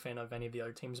not really a fan of any of the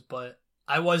other teams. But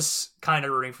I was kind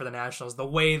of rooting for the Nationals, the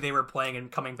way they were playing and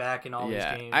coming back in all these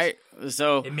games.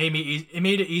 It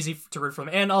made it easy to root for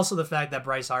them, and also the fact that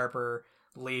Bryce Harper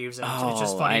leaves, and it's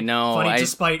just funny. I know.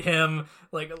 Despite him,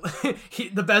 like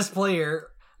the best player,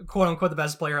 quote unquote, the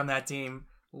best player on that team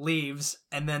leaves,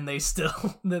 and then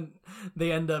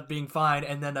they end up being fine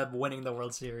and end up winning the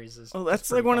World Series. That's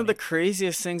like one of the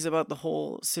craziest things about the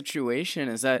whole situation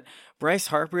is that Bryce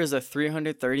Harper is a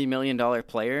 $330 million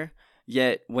player.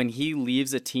 Yet when he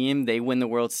leaves a team, they win the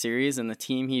World Series, and the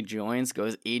team he joins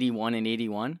goes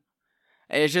 81-81.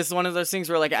 It's just one of those things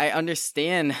where, like, I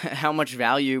understand how much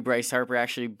value Bryce Harper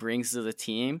actually brings to the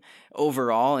team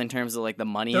overall in terms of, like, the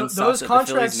money and stuff that the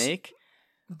Phillies make.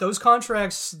 Those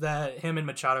contracts that him and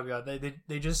Machado got,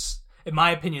 they just, in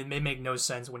my opinion, they make no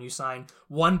sense when you sign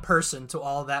one person to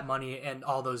all that money and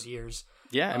all those years.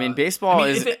 Yeah, I mean, baseball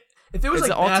is... If it was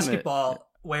like basketball,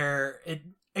 where it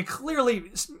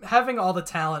clearly, having all the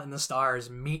talent and the stars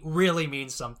really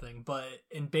means something, but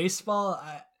in baseball...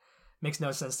 makes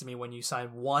no sense to me when you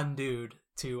sign one dude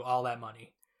to all that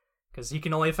money, because he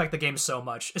can only affect the game so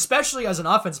much, especially as an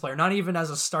offense player, not even as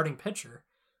a starting pitcher.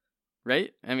 Right?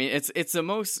 I mean, it's the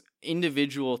most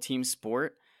individual team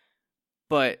sport,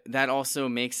 but that also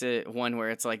makes it one where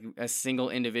it's like a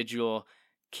single individual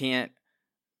can't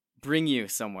bring you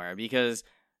somewhere, because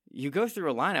you go through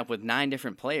a lineup with 9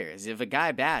 different players. If a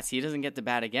guy bats, he doesn't get to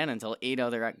bat again until 8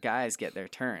 other guys get their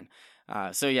turn.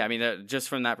 So yeah, I mean, just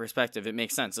from that perspective, it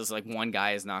makes sense. It's like one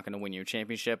guy is not going to win you a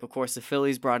championship. Of course, the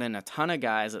Phillies brought in a ton of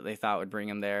guys that they thought would bring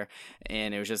them there,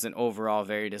 and it was just an overall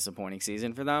very disappointing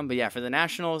season for them. But yeah, for the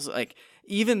Nationals, like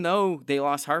even though they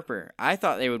lost Harper, I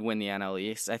thought they would win the NL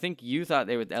East. I think you thought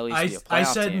they would at least be a playoff I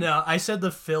said team. no. I said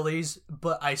the Phillies,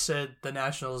 but I said the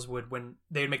Nationals would win.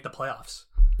 They would make the playoffs.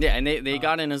 Yeah, and they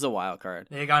got in as a wild card.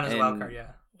 They got in as a wild card. Yeah.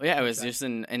 Yeah, it was just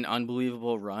an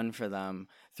unbelievable run for them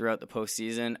throughout the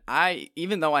postseason.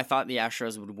 Even though I thought the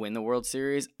Astros would win the World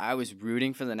Series, I was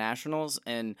rooting for the Nationals,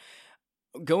 and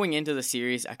going into the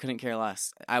series, I couldn't care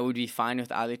less. I would be fine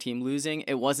with either team losing.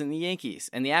 It wasn't the Yankees.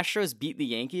 And the Astros beat the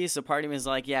Yankees, so part of me is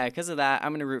like, yeah, because of that,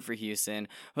 I'm going to root for Houston.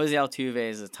 Jose Altuve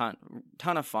is a ton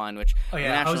of fun, which the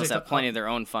Nationals have plenty of their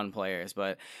own fun players.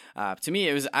 But to me,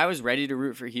 I was ready to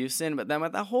root for Houston, but then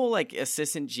with that whole like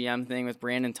assistant GM thing with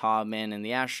Brandon Taubman and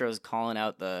the Astros calling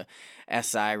out the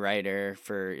SI writer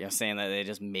for saying that they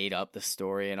just made up the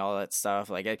story and all that stuff,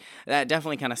 like that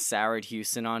definitely kind of soured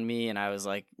Houston on me, and I was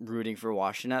like rooting for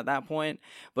Washington at that point.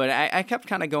 But I kept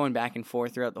kind of going back and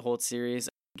forth throughout the whole series.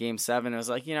 Game 7, it was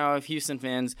like, if Houston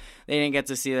fans, they didn't get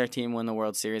to see their team win the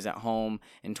World Series at home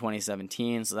in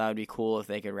 2017, so that would be cool if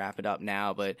they could wrap it up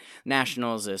now. But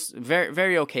Nationals is very,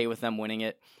 very okay with them winning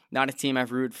it. Not a team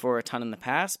I've rooted for a ton in the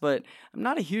past, but I'm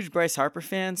not a huge Bryce Harper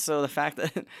fan, so the fact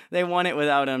that they won it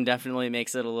without him definitely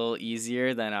makes it a little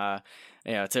easier than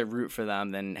to root for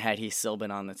them than had he still been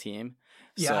on the team.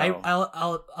 Yeah, so.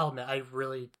 I'll admit, I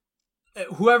really,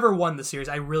 whoever won the series,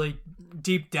 I really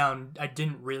deep down I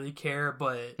didn't really care,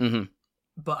 but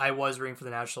I was rooting for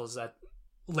the Nationals. That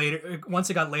later, once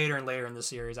it got later and later in the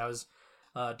series, I was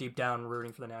deep down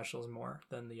rooting for the Nationals more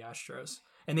than the Astros.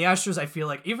 And the Astros, I feel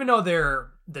like, even though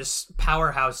they're this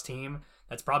powerhouse team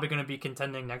that's probably going to be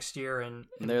contending next year, and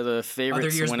they're the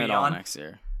favorites to win it all next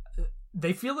year,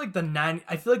 they feel like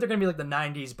I feel like they're going to be like the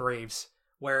 '90s Braves,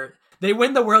 where they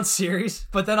win the World Series,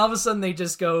 but then all of a sudden they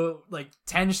just go like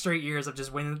 10 straight years of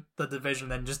just winning the division,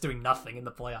 then just doing nothing in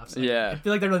the playoffs. I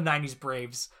feel like they're the '90s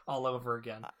Braves all over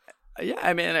again. Yeah,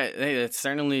 I mean, it's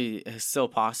certainly still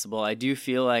possible. I do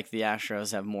feel like the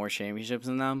Astros have more championships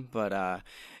than them, but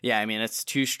yeah, I mean, it's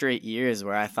 2 straight years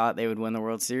where I thought they would win the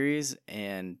World Series,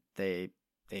 and they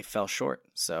fell short.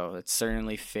 So it's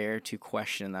certainly fair to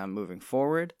question them moving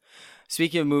forward.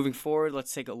 Speaking of moving forward,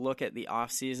 let's take a look at the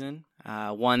offseason.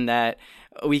 One that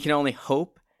we can only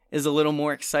hope is a little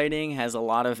more exciting, has a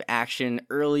lot of action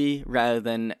early rather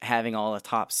than having all the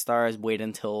top stars wait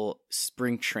until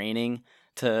spring training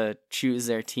to choose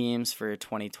their teams for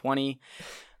 2020.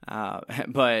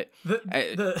 But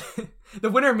the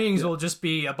winter meetings will just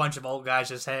be a bunch of old guys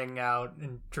just hanging out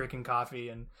and drinking coffee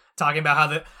and talking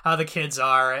about how the kids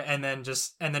are, and then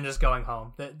just going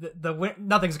home.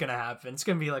 Nothing's gonna happen. It's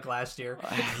gonna be like last year.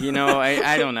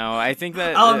 I don't know. I think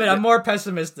that I'll admit I'm more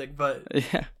pessimistic, but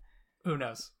yeah. Who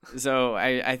knows? So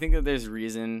I think that there's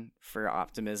reason for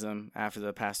optimism after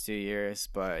the past 2 years,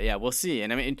 but yeah, we'll see.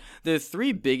 And I mean, the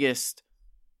 3 biggest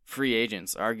free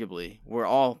agents, arguably, were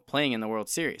all playing in the World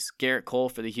Series. Garrett Cole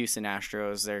for the Houston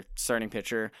Astros, their starting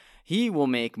pitcher, he will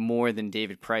make more than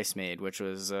David Price made, which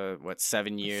was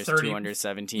 7 years,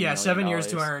 217 million. 7 years,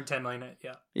 210 million.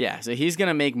 Yeah, so he's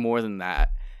gonna make more than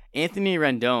that. Anthony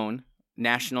Rendon,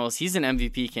 Nationals, he's an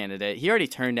MVP candidate. He already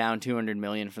turned down $200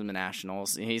 million from the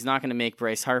Nationals. He's not going to make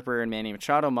Bryce Harper and Manny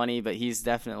Machado money, but he's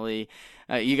definitely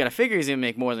you got to figure he's going to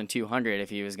make more than $200 if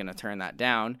he was going to turn that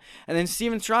down. And then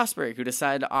Steven Strasburg, who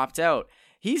decided to opt out.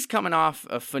 He's coming off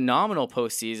a phenomenal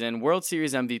postseason, World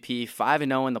Series MVP,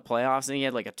 5-0 in the playoffs, and he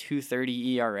had like a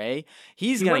 2.30 ERA.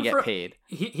 He's going to get paid.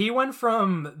 He went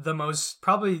from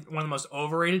probably one of the most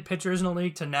overrated pitchers in the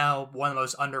league to now one of the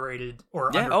most underrated or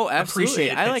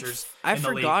appreciated pitchers. I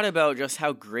forgot about just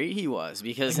how great he was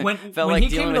because it felt like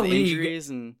dealing with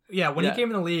injuries. When he came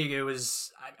in the league, it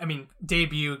was, I mean,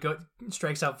 debut,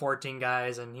 strikes out 14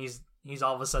 guys, and he's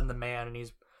all of a sudden the man, and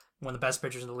he's one of the best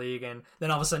pitchers in the league, and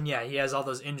then all of a sudden, he has all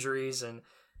those injuries, and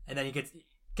then he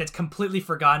gets completely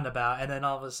forgotten about, and then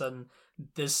all of a sudden,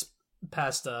 this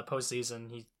past postseason,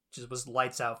 he just was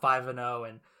lights out, 5-0,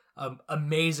 and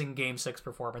amazing Game 6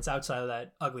 performance outside of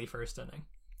that ugly first inning.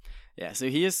 Yeah, so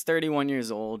he is 31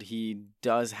 years old. He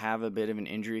does have a bit of an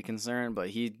injury concern, but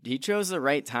he chose the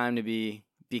right time to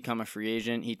become a free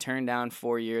agent. He turned down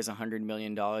 4 years, $100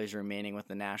 million remaining with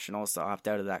the Nationals to opt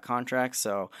out of that contract.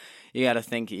 So you got to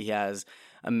think he has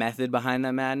a method behind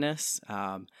that madness.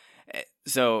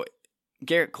 So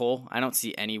Garrett Cole, I don't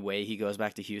see any way he goes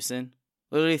back to Houston.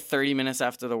 Literally 30 minutes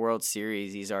after the World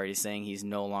Series, he's already saying he's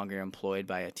no longer employed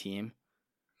by a team.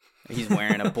 He's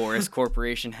wearing a Boris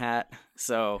Corporation hat.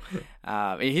 So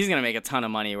he's going to make a ton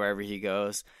of money wherever he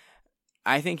goes.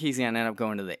 I think he's going to end up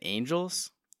going to the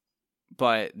Angels.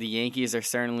 But the Yankees are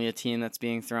certainly a team that's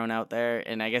being thrown out there,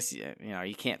 and I guess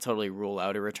you can't totally rule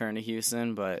out a return to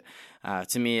Houston. But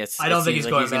to me, I don't think he's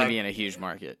going to be in a huge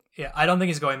market. Yeah, I don't think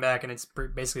he's going back, and it's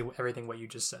basically everything what you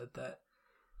just said. That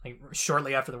like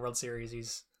shortly after the World Series,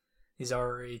 he's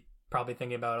already probably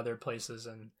thinking about other places,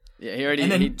 and yeah, he already.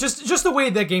 And then just the way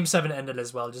that Game 7 ended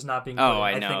as well, just not being. Oh,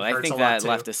 I know. I think that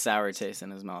left a sour taste in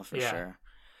his mouth for sure.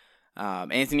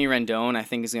 Anthony Rendon, I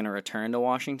think, is going to return to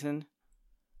Washington.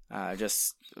 I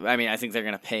think they're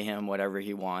going to pay him whatever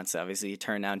he wants. Obviously, he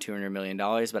turned down $200 million,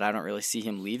 but I don't really see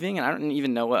him leaving. And I don't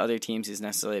even know what other teams he's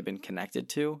necessarily been connected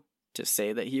to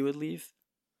say that he would leave.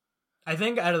 I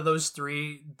think out of those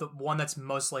three, the one that's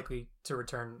most likely to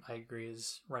return, I agree,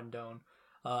 is Rendon.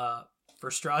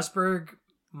 For Strasburg,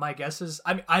 my guess is,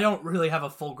 I don't really have a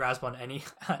full grasp on any.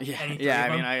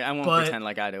 I won't pretend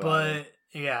like I do.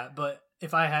 But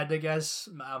if I had to guess,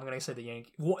 I'm going to say the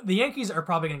Yankees. The Yankees are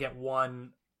probably going to get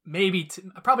one. Maybe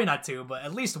probably not two, but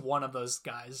at least one of those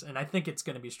guys, and I think it's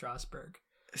going to be Strasburg.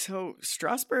 So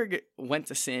Strasburg went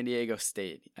to San Diego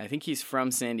State. I think he's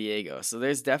from San Diego, so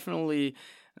there's definitely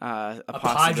a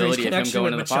possibility of him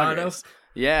going to the Padres.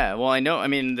 Yeah, well, I know. I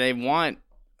mean, they want.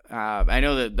 I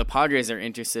know that the Padres are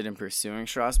interested in pursuing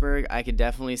Strasburg. I could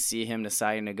definitely see him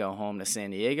deciding to go home to San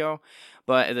Diego,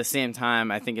 but at the same time,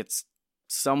 I think it's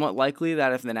somewhat likely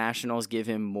that if the Nationals give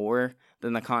him more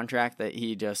than the contract that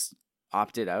he just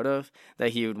opted out of, that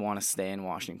he would want to stay in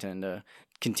Washington to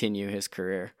continue his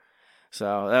career.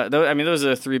 So, those are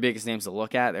the three biggest names to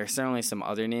look at. There's certainly some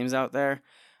other names out there.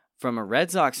 From a Red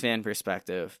Sox fan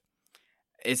perspective,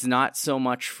 it's not so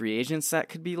much free agents that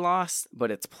could be lost,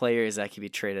 but it's players that could be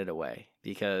traded away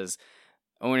because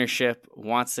ownership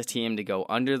wants the team to go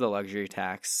under the luxury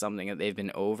tax, something that they've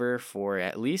been over for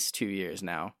at least 2 years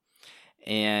now.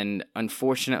 And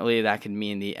unfortunately, that could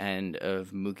mean the end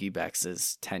of Mookie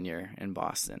Betts' tenure in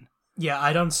Boston. Yeah,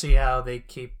 I don't see how they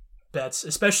keep Betts,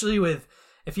 especially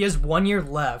if he has 1 year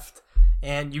left,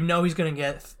 and he's going to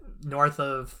get north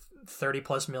of 30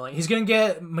 plus million. He's going to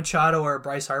get Machado or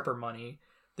Bryce Harper money.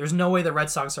 There's no way the Red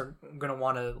Sox are going to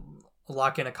want to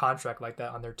lock in a contract like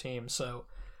that on their team. So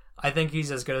I think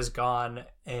he's as good as gone,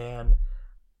 and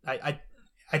I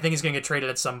think he's going to get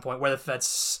traded at some point, whether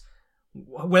that's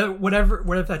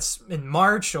in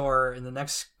March or in the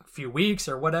next few weeks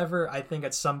or whatever. I think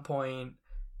at some point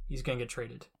he's going to get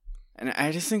traded. And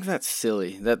I just think that's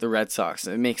silly that the Red Sox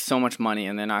make so much money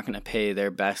and they're not going to pay their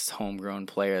best homegrown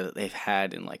player that they've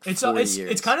had in like 40 years.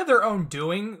 It's kind of their own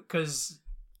doing because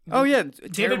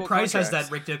David Price has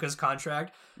that ridiculous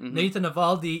contract. Mm-hmm. Nathan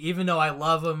Eovaldi, even though I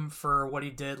love him for what he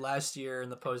did last year in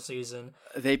the postseason,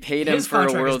 they paid him for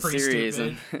a World Series.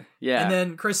 And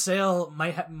then Chris Sale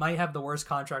might have the worst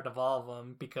contract of all of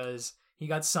them because he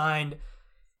got signed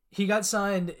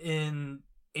in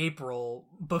April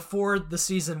before the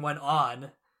season went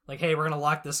on. Like, hey, we're gonna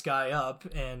lock this guy up,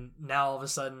 and now all of a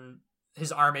sudden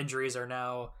his arm injuries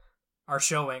are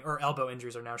showing, or elbow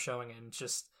injuries are now showing, and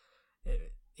just.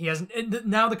 He has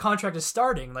now the contract is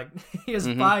starting. Like he has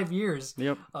 5 years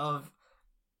of.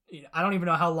 I don't even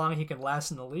know how long he can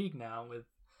last in the league now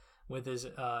with his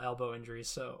elbow injuries.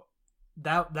 So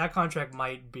that contract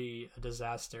might be a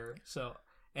disaster. So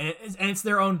and it's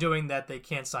their own doing that they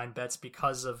can't sign Betts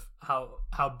because of how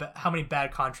many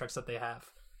bad contracts that they have.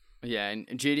 Yeah, and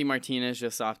JD Martinez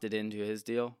just opted into his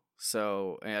deal.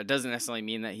 So it doesn't necessarily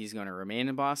mean that he's going to remain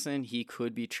in Boston. He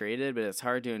could be traded, but it's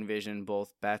hard to envision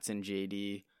both Betts and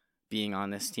JD being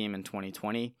on this team in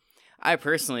 2020. I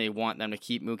personally want them to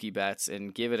keep Mookie Betts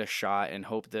and give it a shot and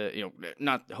hope that,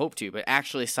 not hope to, but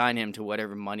actually sign him to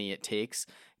whatever money it takes,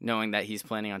 knowing that he's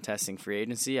planning on testing free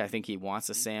agency. I think he wants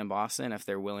to stay in Boston if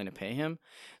they're willing to pay him.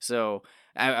 So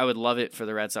I would love it for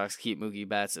the Red Sox to keep Mookie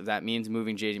Betts. If that means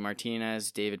moving JD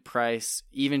Martinez, David Price,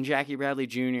 even Jackie Bradley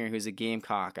Jr., who's a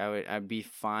Gamecock, I'd be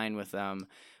fine with them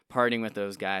parting with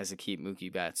those guys to keep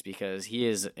Mookie Betts because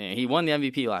he won the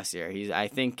MVP last year. I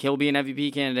think he'll be an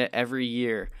MVP candidate every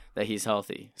year that he's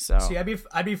healthy. So see, I'd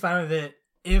be fine with it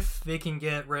if they can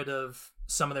get rid of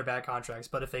some of their bad contracts.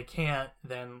 But if they can't,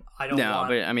 then I don't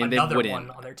want another one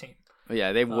on their team.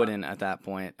 Yeah, they wouldn't at that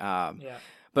point.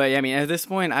 But at this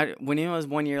point, when he has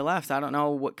 1 year left, I don't know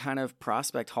what kind of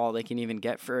prospect haul they can even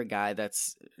get for a guy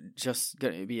that's just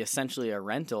going to be essentially a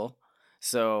rental.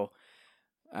 So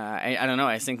I don't know.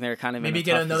 I think they're kind of maybe in a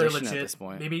get tough another position legit. At this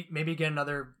point. Maybe get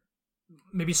another.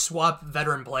 Maybe swap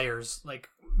veteran players like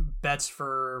Betts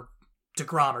for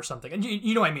DeGrom or something, and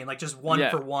you know what I mean, like just one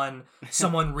for one,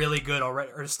 someone really good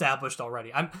already or established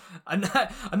already. I'm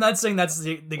not saying that's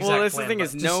the exact. Well, that's plan, the thing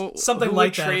is something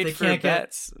like that. Trade they for can't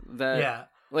Betts get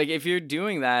like if you're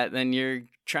doing that, then you're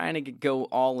trying to go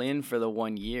all in for the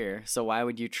 1 year. So why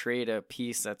would you trade a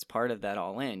piece that's part of that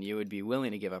all in? You would be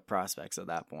willing to give up prospects at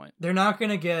that point. They're not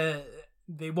going to get,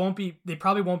 they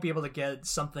probably won't be able to get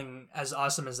something as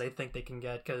awesome as they think they can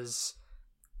get because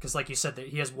like you said,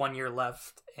 he has 1 year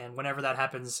left. And whenever that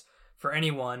happens for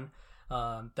anyone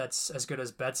that's as good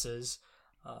as Betts is,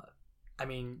 I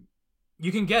mean,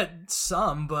 you can get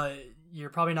some, but you're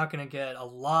probably not going to get a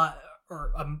lot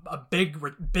or a big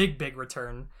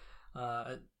return.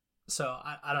 So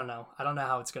I don't know. I don't know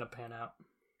how it's going to pan out.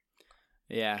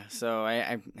 Yeah, so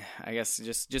I guess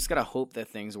just gotta hope that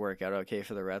things work out okay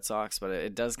for the Red Sox, but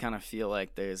it does kind of feel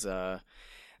like there's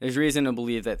reason to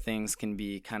believe that things can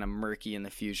be kind of murky in the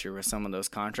future with some of those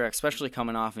contracts, especially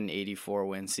coming off an 84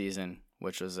 win season,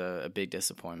 which was a big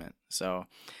disappointment. So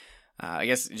I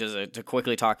guess just to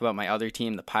quickly talk about my other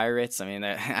team, the Pirates. I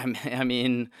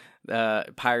mean, the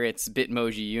Pirates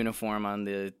Bitmoji uniform on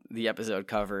the episode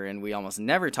cover, and we almost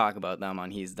never talk about them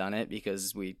on He's Done It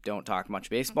because we don't talk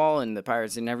much baseball, and the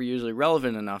Pirates are never usually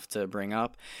relevant enough to bring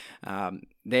up.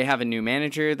 They have a new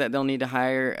manager that they'll need to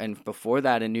hire, and before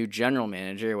that, a new general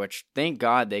manager, which thank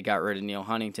God they got rid of Neil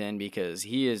Huntington because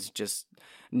he is just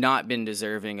not been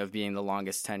deserving of being the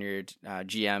longest tenured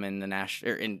GM in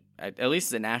the at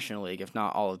least the National League, if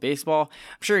not all of baseball.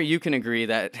 I'm sure you can agree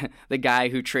that the guy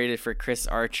who traded for Chris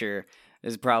Archer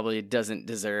probably doesn't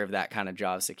deserve that kind of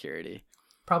job security.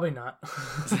 Probably not.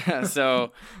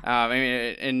 So, I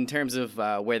mean, in terms of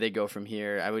where they go from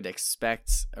here, I would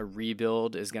expect a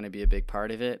rebuild is going to be a big part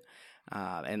of it,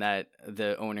 and that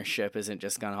the ownership isn't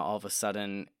just going to all of a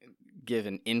sudden give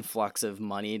an influx of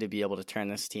money to be able to turn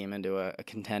this team into a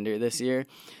contender this year.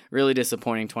 Really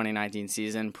disappointing 2019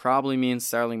 season. Probably means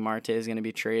Starling Marte is going to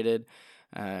be traded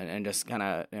and just kind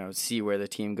of see where the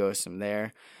team goes from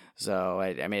there. So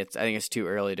I think it's too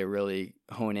early to really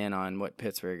hone in on what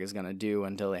Pittsburgh is going to do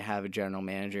until they have a general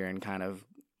manager and kind of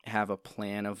have a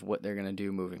plan of what they're going to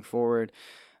do moving forward.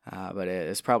 But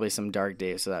it's probably some dark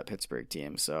days for that Pittsburgh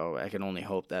team. So I can only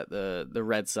hope that the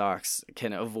Red Sox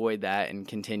can avoid that and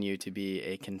continue to be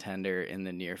a contender in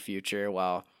the near future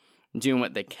while doing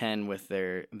what they can with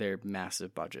their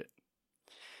massive budget.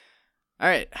 All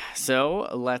right, so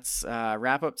let's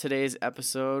wrap up today's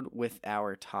episode with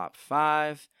our top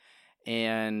 5.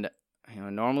 And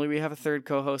normally we have a third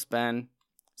co-host, Ben.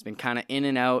 It's been kind of in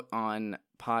and out on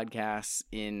podcasts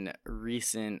in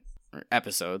recent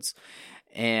episodes.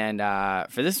 And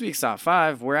for this week's top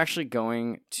 5, we're actually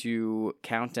going to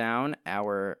count down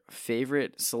our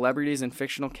favorite celebrities and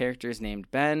fictional characters named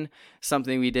Ben,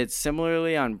 something we did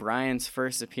similarly on Brian's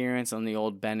first appearance on the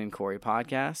old Ben and Corey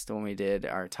podcast when we did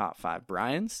our top 5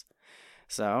 Brians.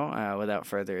 So without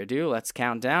further ado, let's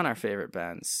count down our favorite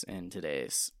Bens in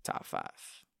today's top 5.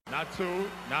 Not 2,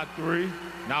 not 3,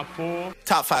 not 4.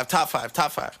 Top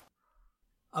 5.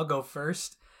 I'll go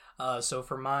first. So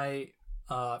for my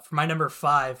number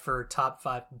 5 for top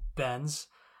 5 Bens,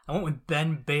 I went with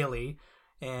Ben Bailey.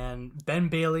 And Ben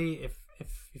Bailey,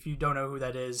 if you don't know who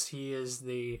that is, he is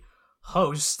the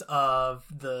host of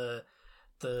the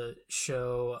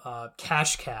show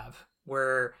Cash Cab,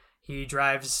 where he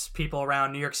drives people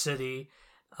around New York City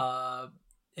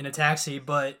in a taxi.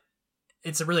 But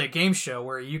it's really a game show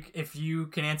where if you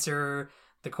can answer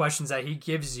the questions that he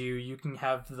gives you, you can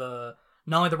have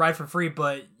not only the ride for free,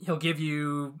 but he'll give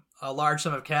you a large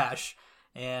sum of cash.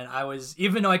 And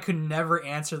even though I could never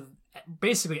answer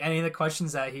basically any of the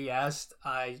questions that he asked,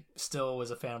 I still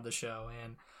was a fan of the show.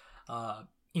 And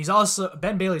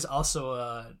Ben Bailey's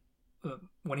also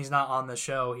when he's not on the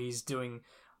show,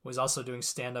 was also doing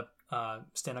stand-up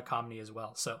comedy as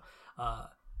well. So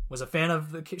was a fan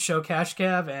of the show Cash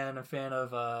Cab and a fan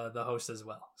of the host as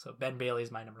well. So Ben Bailey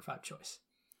is my number 5 choice.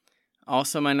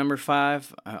 Also my number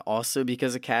 5, also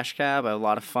because of Cash Cab. I have a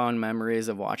lot of fond memories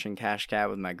of watching Cash Cab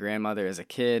with my grandmother as a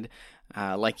kid.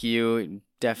 Like you,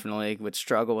 definitely would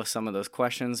struggle with some of those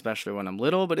questions, especially when I'm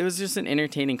little, but it was just an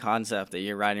entertaining concept that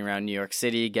you're riding around New York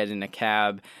City, get in a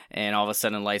cab, and all of a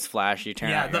sudden lights flash, you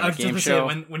turn on a game show.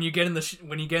 When you get in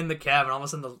the cab and all of a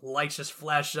sudden the lights just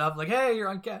flash up, like, hey, you're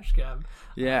on Cash Cab.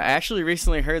 Yeah, I actually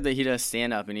recently heard that he does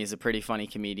stand-up, and he's a pretty funny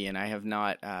comedian. I have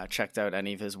not checked out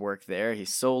any of his work there.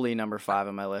 He's solely number 5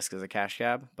 on my list because of Cash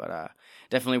Cab, but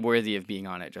definitely worthy of being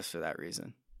on it just for that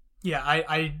reason. Yeah,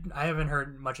 I haven't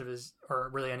heard much of his, or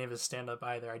really any of his stand-up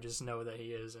either. I just know that he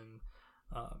is, and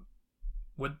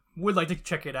would like to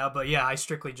check it out. But yeah, I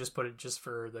strictly just put it just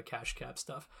for the Cash Cab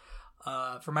stuff.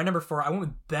 For my number 4, I went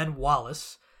with Ben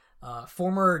Wallace,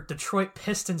 former Detroit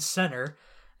Pistons center,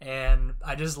 and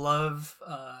I just loved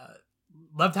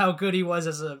how good he was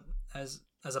as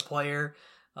a player,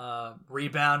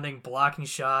 rebounding, blocking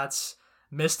shots,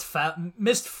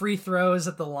 missed free throws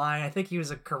at the line. I think he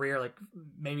was a career like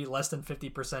maybe less than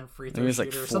 50% free throw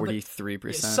shooter. He was like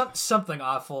 43%. Something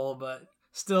awful, but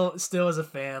still as a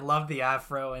fan, love the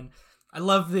afro, and I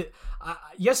love the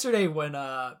yesterday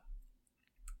on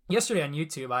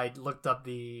YouTube I looked up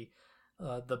the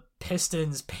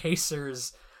Pistons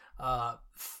Pacers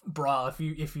brawl,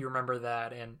 if you remember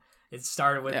that, and it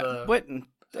started with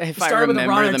if I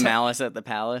remember the malice at the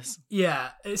Palace. Yeah,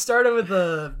 it started with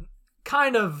a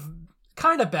kind of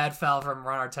bad foul from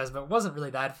Ron Artest, but it wasn't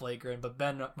really that flagrant. But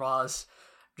Ben Wallace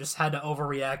just had to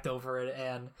overreact over it,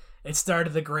 and it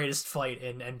started the greatest fight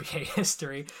in NBA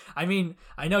history. I mean,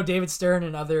 I know David Stern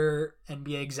and other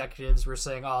NBA executives were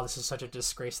saying, "Oh, this is such a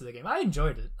disgrace to the game." I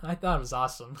enjoyed it. I thought it was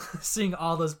awesome seeing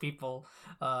all those people,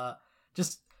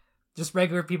 just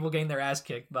regular people getting their ass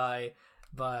kicked by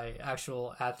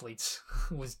actual athletes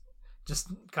was just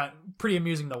kind of pretty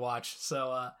amusing to watch.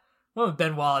 So,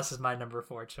 Ben Wallace is my number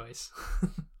 4 choice.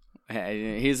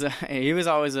 He was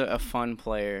always a fun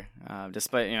player,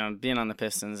 despite being on the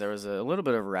Pistons. There was a little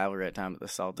bit of a rivalry at time with the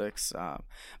Celtics,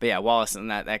 but yeah, Wallace and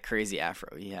that crazy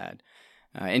afro he had,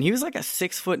 and he was like a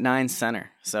 6'9"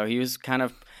 center, so he was kind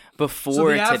of before so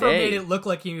the afro today. Made it look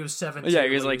like he was 7'2". Yeah,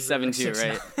 he was like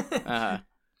 7'2", right?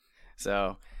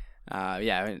 So.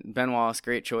 Ben Wallace,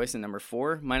 great choice in number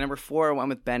 4. My number 4, I went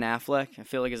with Ben Affleck. I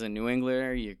feel like as a New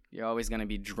Englander, you're always going to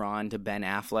be drawn to Ben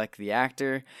Affleck, the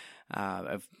actor.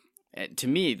 To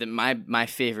me, my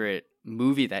favorite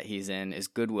movie that he's in is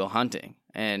Good Will Hunting.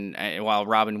 And while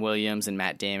Robin Williams and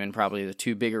Matt Damon probably the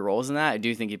 2 bigger roles in that, I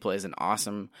do think he plays an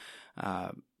awesome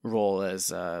role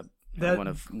as one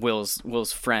of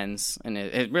Will's friends, and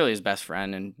it really his best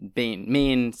friend and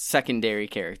main secondary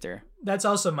character. That's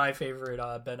also my favorite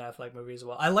Ben Affleck movie as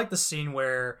well. I like the scene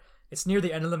where it's near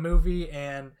the end of the movie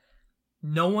and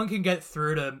no one can get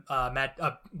through to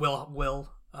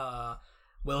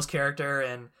Will's character,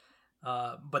 and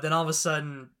but then all of a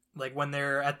sudden, like when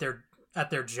they're at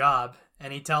their job,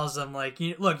 and he tells them like,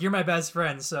 "Look, you're my best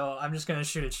friend, so I'm just gonna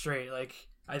shoot it straight. Like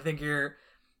I think you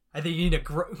need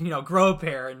to grow a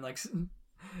pair and like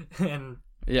and."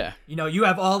 Yeah, you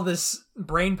have all this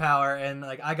brain power, and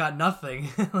like I got nothing.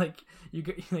 like you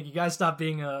guys stop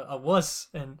being a wuss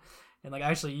and like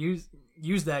actually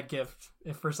use that gift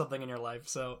for something in your life.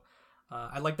 So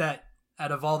I like that.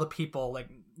 Out of all the people, like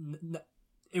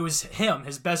it was him,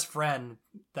 his best friend,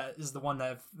 that is the one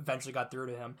that eventually got through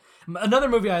to him. Another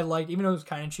movie I liked, even though it was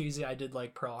kind of cheesy, I did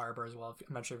like Pearl Harbor as well.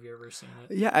 I'm not sure if you've ever seen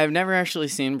it. Yeah, I've never actually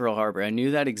seen Pearl Harbor. I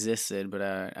knew that existed, but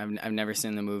I've never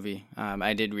seen the movie.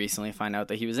 I did recently find out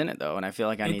that he was in it, though, and I feel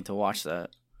like I need to watch that.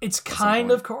 It's kind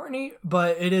of corny,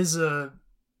 but it is in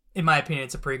my opinion,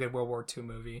 it's a pretty good World War II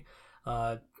movie.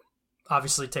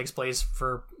 Obviously takes place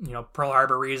for, Pearl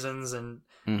Harbor reasons and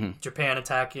Japan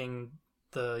attacking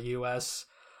the U.S.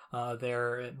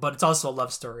 There, but it's also a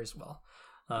love story as well.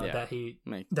 That he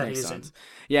is in.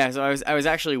 Yeah, so I was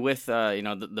actually with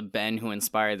the Ben who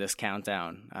inspired this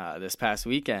countdown this past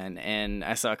weekend, and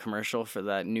I saw a commercial for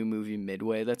that new movie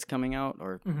Midway that's coming out,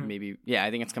 or maybe I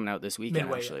think it's coming out this weekend.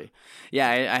 Midway, actually. Yeah,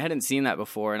 I hadn't seen that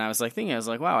before, and I was like,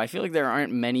 wow, I feel like there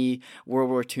aren't many World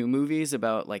War II movies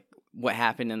about like what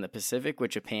happened in the Pacific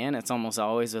with Japan. It's almost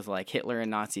always with like Hitler and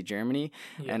Nazi Germany.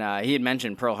 Yeah. And he had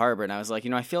mentioned Pearl Harbor, and I was like,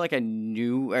 I feel like I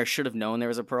knew or should have known there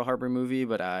was a Pearl Harbor movie,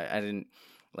 but I didn't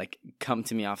like come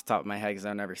to me off the top of my head because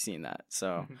I've never seen that.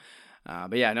 So,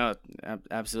 but yeah, no,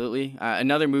 absolutely.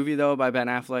 Another movie though by Ben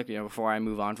Affleck, before I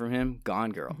move on from him,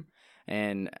 Gone Girl.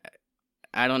 And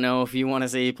I don't know if you want to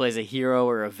say he plays a hero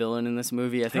or a villain in this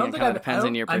movie. I think it kind of depends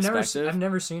on your perspective. I've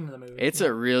never seen the movie. It's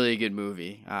a really good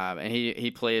movie, and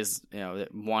he plays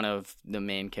one of the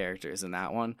main characters in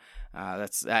that one.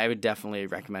 I would definitely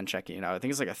recommend checking it out. I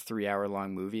think it's like a 3-hour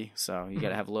long movie, so you got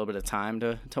to have a little bit of time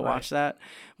to watch that.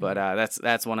 But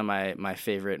that's one of my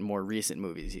favorite more recent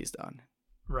movies he's done.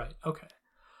 Right. Okay.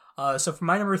 So for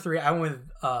my number 3, I went with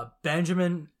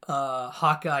Benjamin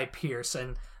Hawkeye Pierce,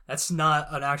 and that's not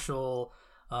an actual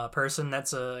person.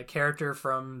 That's a character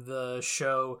from the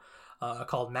show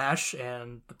called MASH,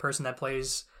 and the person that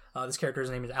plays this character's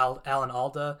name is Alan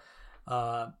Alda.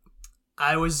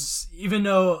 Even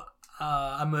though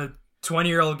I'm a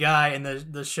 20-year-old guy and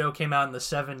the show came out in the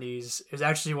 70s, it was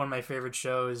actually one of my favorite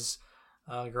shows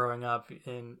growing up,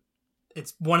 and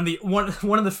it's one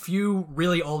of the few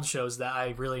really old shows that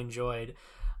I really enjoyed.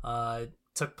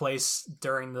 Takes place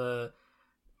during the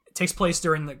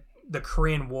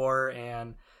Korean War,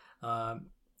 and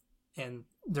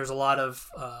there's a lot of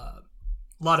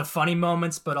funny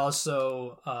moments, but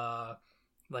also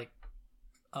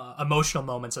emotional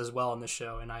moments as well in the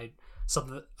show. And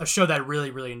a show that I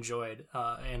really really enjoyed,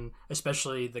 and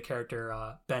especially the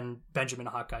character Benjamin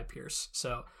Hawkeye Pierce.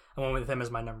 So I went with him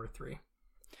as my number 3.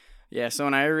 Yeah, so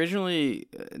when I originally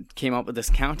came up with this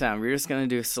countdown, we were just going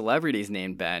to do celebrities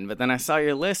named Ben, but then I saw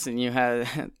your list and you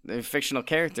had a fictional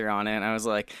character on it, and I was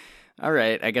like, all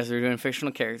right, I guess we're doing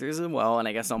fictional characters as well, and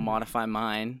I guess I'll modify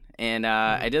mine. And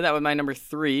I did that with my number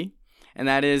 3, and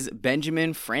that is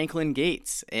Benjamin Franklin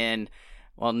Gates. And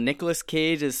while Nicolas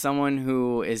Cage is someone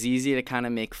who is easy to kind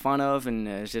of make fun of and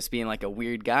is just being like a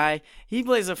weird guy, he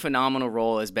plays a phenomenal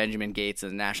role as Benjamin Gates in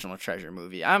the National Treasure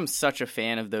movie. I'm such a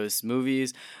fan of those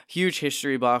movies, huge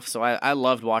history buff, so I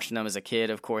loved watching them as a kid.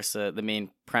 Of course, the main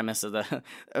premise of the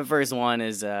first one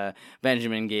is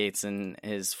Benjamin Gates and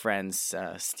his friends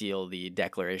steal the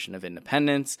Declaration of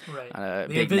Independence. Right. A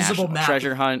The big invisible national map.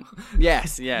 treasure hunt.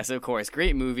 Yes, of course.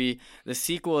 Great movie. The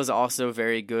sequel is also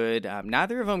very good.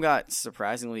 Neither of them got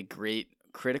surprisingly great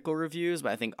critical reviews,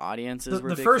 but I think audiences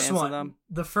were big fans of them.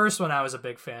 The first one I was a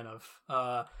big fan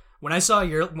of. When I saw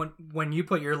when you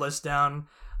put your list down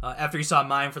after you saw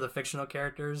mine for the fictional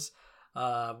characters,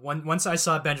 once I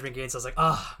saw Benjamin Gates, I was like,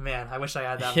 oh man, I wish I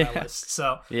had that on my list.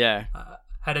 So Yeah.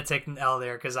 had to take an L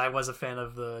there because I was a fan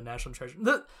of the National Treasure.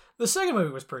 The second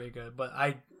movie was pretty good, but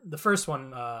the first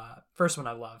one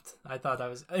I loved. I thought that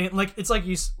was like it's like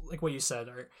what you said.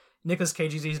 Or Nicolas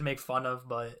Cage is easy to make fun of,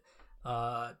 but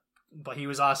he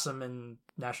was awesome in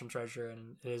National Treasure,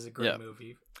 and it is a great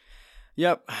movie.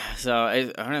 Yep. So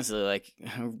I honestly, like,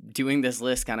 doing this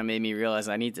list kind of made me realize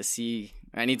I need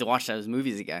to watch those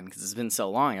movies again because it's been so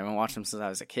long. I haven't watched them since I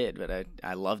was a kid, but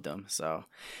I loved them. So,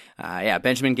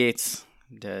 Benjamin Gates,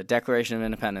 the Declaration of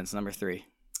Independence, number 3.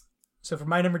 So for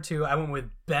my number 2, I went with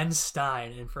Ben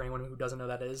Stein, and for anyone who doesn't know who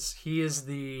that is, he is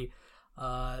the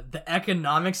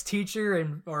economics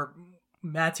teacher or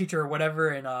math teacher or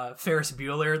whatever in Ferris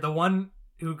Bueller, the one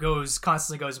who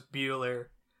constantly goes Bueller,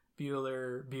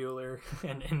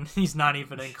 and he's not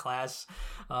even in class.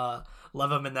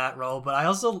 Love him in that role, but I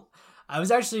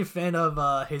was actually a fan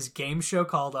of his game show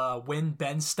called Win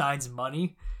Ben Stein's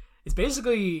Money. It's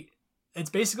basically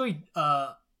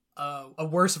a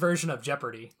worse version of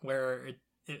Jeopardy, where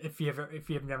if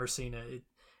you've never seen it,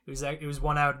 it was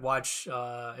one I would watch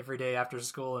every day after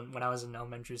school and when I was in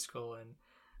elementary school, and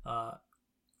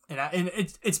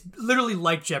it's literally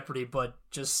like Jeopardy, but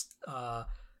just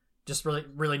really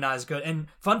really not as good. And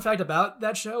fun fact about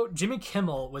that show, Jimmy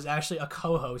Kimmel was actually a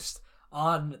co-host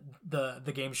on the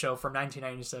game show from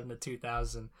 1997 to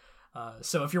 2000.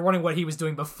 So if you're wondering what he was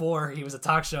doing before he was a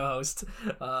talk show host,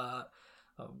 on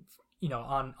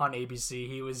ABC,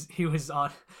 he was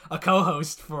on a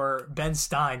co-host for Ben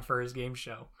Stein for his game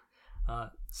show.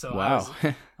 So wow.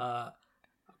 I was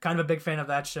kind of a big fan of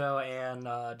that show, and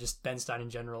just Ben Stein in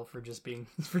general for just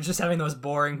having the most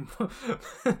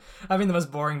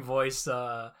boring voice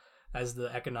as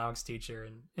the economics teacher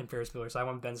in Ferris Bueller. So I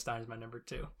went Ben Stein as my number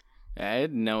 2. I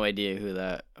had no idea who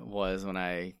that was when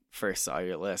I first saw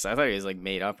your list. I thought he was like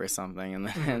made up or something, and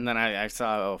then I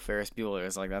saw Ferris Bueller.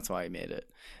 It's like that's why I made it.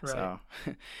 Right. So,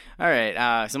 all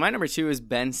right. So my number 2 is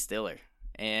Ben Stiller,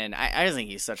 and I just think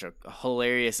he's such a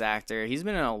hilarious actor. He's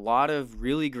been in a lot of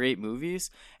really great movies,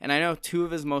 and I know 2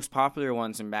 of his most popular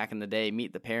ones from back in the day,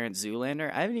 Meet the Parents,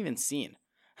 Zoolander. I haven't even seen,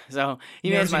 so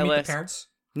he made my Meet list. The Parents?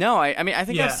 No, I mean I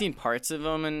think Yeah. I've seen parts of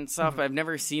them and stuff. But I've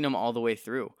never seen them all the way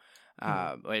through.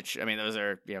 Which, I mean, those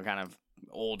are, kind of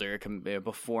older,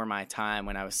 before my time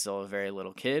when I was still a very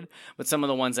little kid. But some of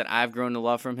the ones that I've grown to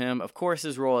love from him, of course,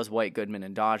 his role as White Goodman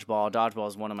in Dodgeball. Dodgeball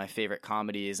is one of my favorite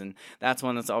comedies, and that's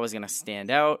one that's always going to stand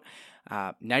out.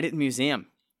 Night at the Museum.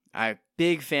 I'm a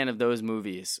big fan of those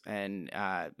movies. And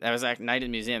that was Night at the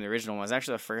Museum, the original one, was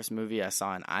actually the first movie I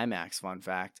saw in IMAX, fun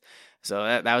fact. So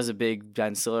that was a big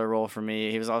Ben Stiller role for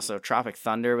me. He was also Tropic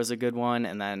Thunder was a good one,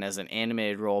 and then as an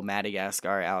animated role,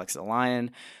 Madagascar, Alex the Lion.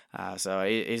 So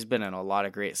he's been in a lot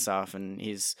of great stuff, and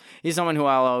he's someone who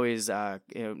I'll always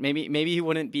maybe he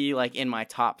wouldn't be like in my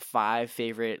top 5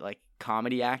 favorite like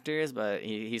comedy actors, but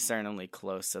he's certainly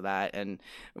close to that and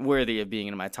worthy of being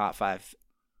in my top 5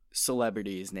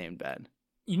 celebrities named Ben.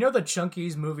 You know the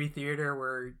Chunky's movie theater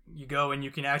where you go and you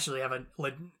can actually have an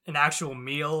actual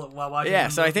meal while watching? Yeah,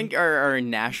 so I think our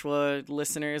Nashua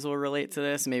listeners will relate to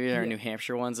this. Maybe our New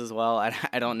Hampshire ones as well.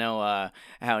 I don't know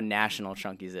how national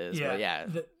Chunky's is, but yeah.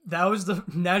 That was the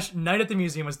Night at the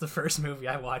Museum was the first movie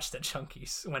I watched at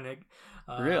Chunky's when it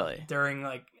really during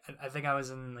like I think I was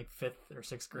in like 5th or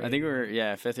 6th grade. I think we were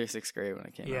 5th or 6th grade when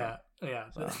it came out. Yeah.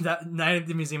 So. That Night at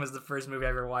the Museum was the first movie I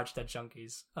ever watched at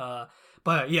Chunky's.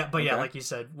 But like you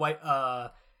said, Dodgeball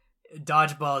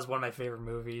is one of my favorite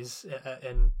movies,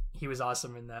 and he was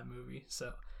awesome in that movie.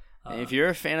 So If you're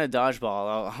a fan of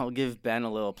dodgeball, I'll give Ben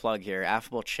a little plug here.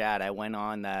 Affable Chat, I went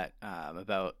on that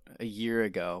about a year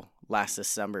ago, last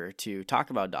December, to talk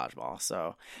about dodgeball.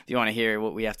 So if you want to hear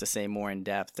what we have to say more in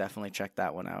depth, definitely check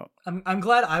that one out. I'm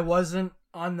glad I wasn't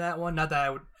on that one. Not that I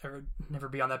would never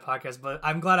be on that podcast, but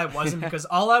I'm glad I wasn't because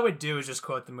all I would do is just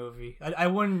quote the movie. I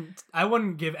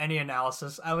wouldn't give any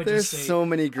analysis. I would There's just say so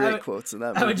many great quotes in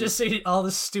that movie. I would just say all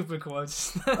the stupid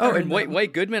quotes. Oh, and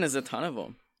White Goodman has a ton of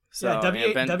them. So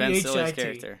yeah, Ben Stiller's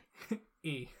character.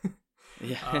 E.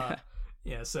 Yeah.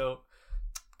 Yeah, so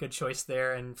good choice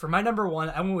there. And for my number one,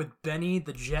 I went with Benny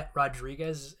the Jet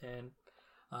Rodriguez, and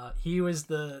he was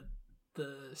the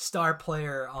star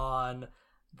player on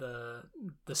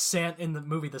in the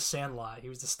movie The Sandlot. He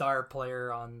was the star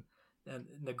player on in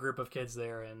the group of kids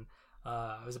there, and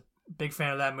I was a big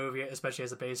fan of that movie, especially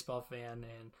as a baseball fan.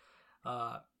 And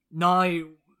not only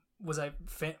was I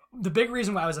fan, the big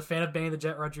reason why I was a fan of Benny the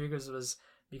Jet Rodriguez was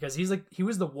because he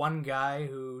was the one guy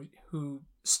who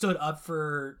stood up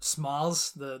for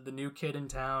Smalls, the new kid in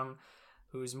town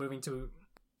who's moving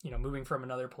from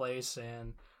another place,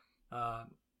 and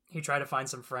he tried to find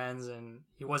some friends, and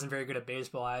he wasn't very good at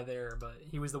baseball either, but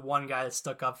he was the one guy that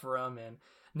stuck up for him. And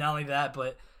not only that,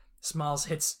 but Smalls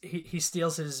he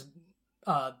steals his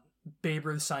Babe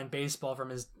Ruth signed baseball from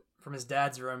his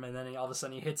dad's room, and then all of a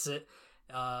sudden he hits it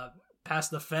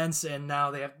past the fence, and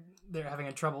now they're having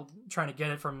a trouble trying to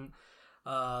get it from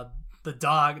the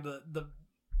dog,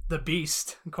 the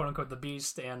beast, quote unquote, the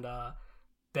beast, and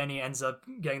Benny ends up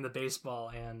getting the baseball,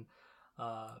 and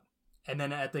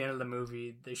then at the end of the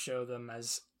movie they show them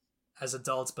as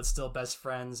adults but still best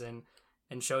friends, and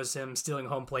shows him stealing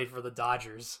home plate for the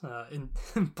Dodgers in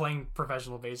playing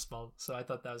professional baseball. So I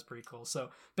thought that was pretty cool. So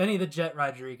Benny the Jet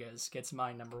Rodriguez gets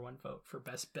my number one vote for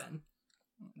best Ben.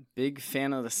 Big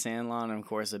fan of The Sandlot, and of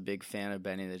course a big fan of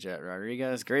Benny the Jet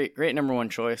Rodriguez. Great number one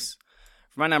choice.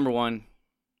 For my number one,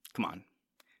 come on,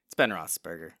 it's Ben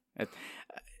Roethlisberger.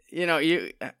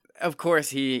 Of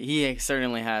course he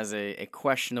certainly has a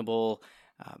questionable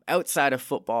outside of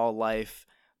football life,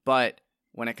 but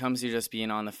when it comes to just being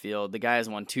on the field, the guy has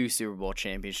won 2 Super Bowl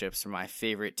championships for my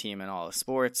favorite team in all of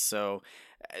sports. So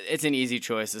it's an easy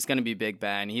choice. It's going to be Big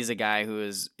Ben. He's a guy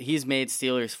he's made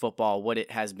Steelers football what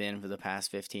it has been for the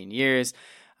past 15 years.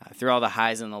 Through all the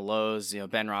highs and the lows,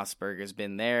 Ben Roethlisberger's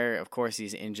been there. Of course,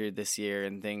 he's injured this year,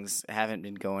 and things haven't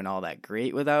been going all that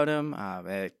great without him.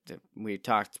 We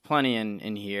talked plenty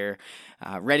in here.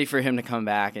 Ready for him to come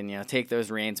back and take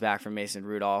those reins back from Mason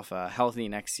Rudolph, healthy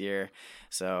next year.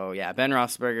 So yeah, Ben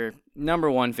Roethlisberger, number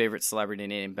one favorite celebrity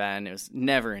named Ben. It was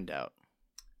never in doubt.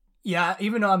 Yeah,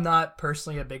 even though I'm not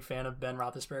personally a big fan of Ben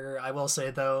Roethlisberger, I will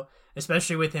say though,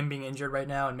 especially with him being injured right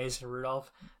now and Mason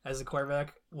Rudolph as the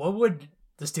quarterback, what would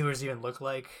the Steelers even look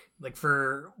like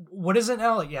for what is it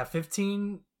now?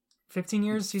 15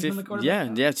 years he's been the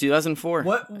quarterback? Yeah, 2004.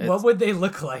 What would they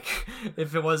look like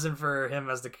if it wasn't for him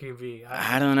as the QB?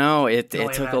 I don't know. It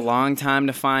took a long time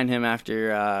to find him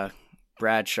after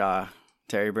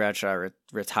Terry Bradshaw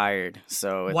retired.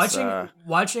 So it's,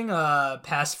 watching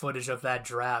past footage of that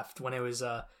draft when it was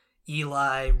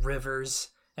Eli, Rivers,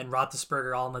 and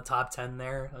Roethlisberger all in the top 10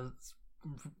 there,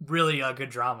 really a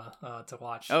good drama to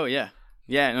watch. Oh yeah.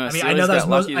 Yeah, no, I know that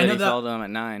was he fell to him at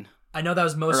 9. I know that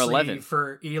was mostly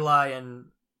for Eli and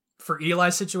for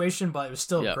Eli's situation, but it was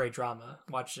still great drama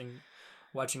watching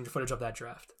footage of that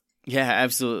draft. Yeah,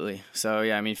 absolutely. So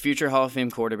yeah, future Hall of Fame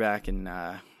quarterback, and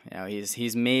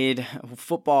he's made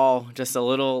football just a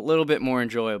little bit more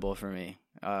enjoyable for me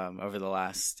over the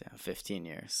last 15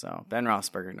 years. So Ben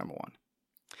Roethlisberger, number one.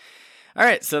 All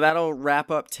right, so that'll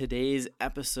wrap up today's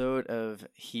episode of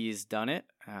He's Done It.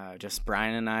 Just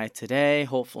Brian and I today.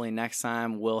 Hopefully next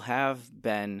time we'll have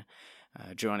Ben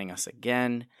joining us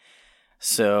again.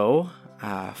 So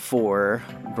for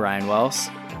Brian Wells,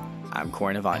 I'm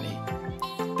Corey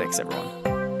Novotny. Thanks, everyone.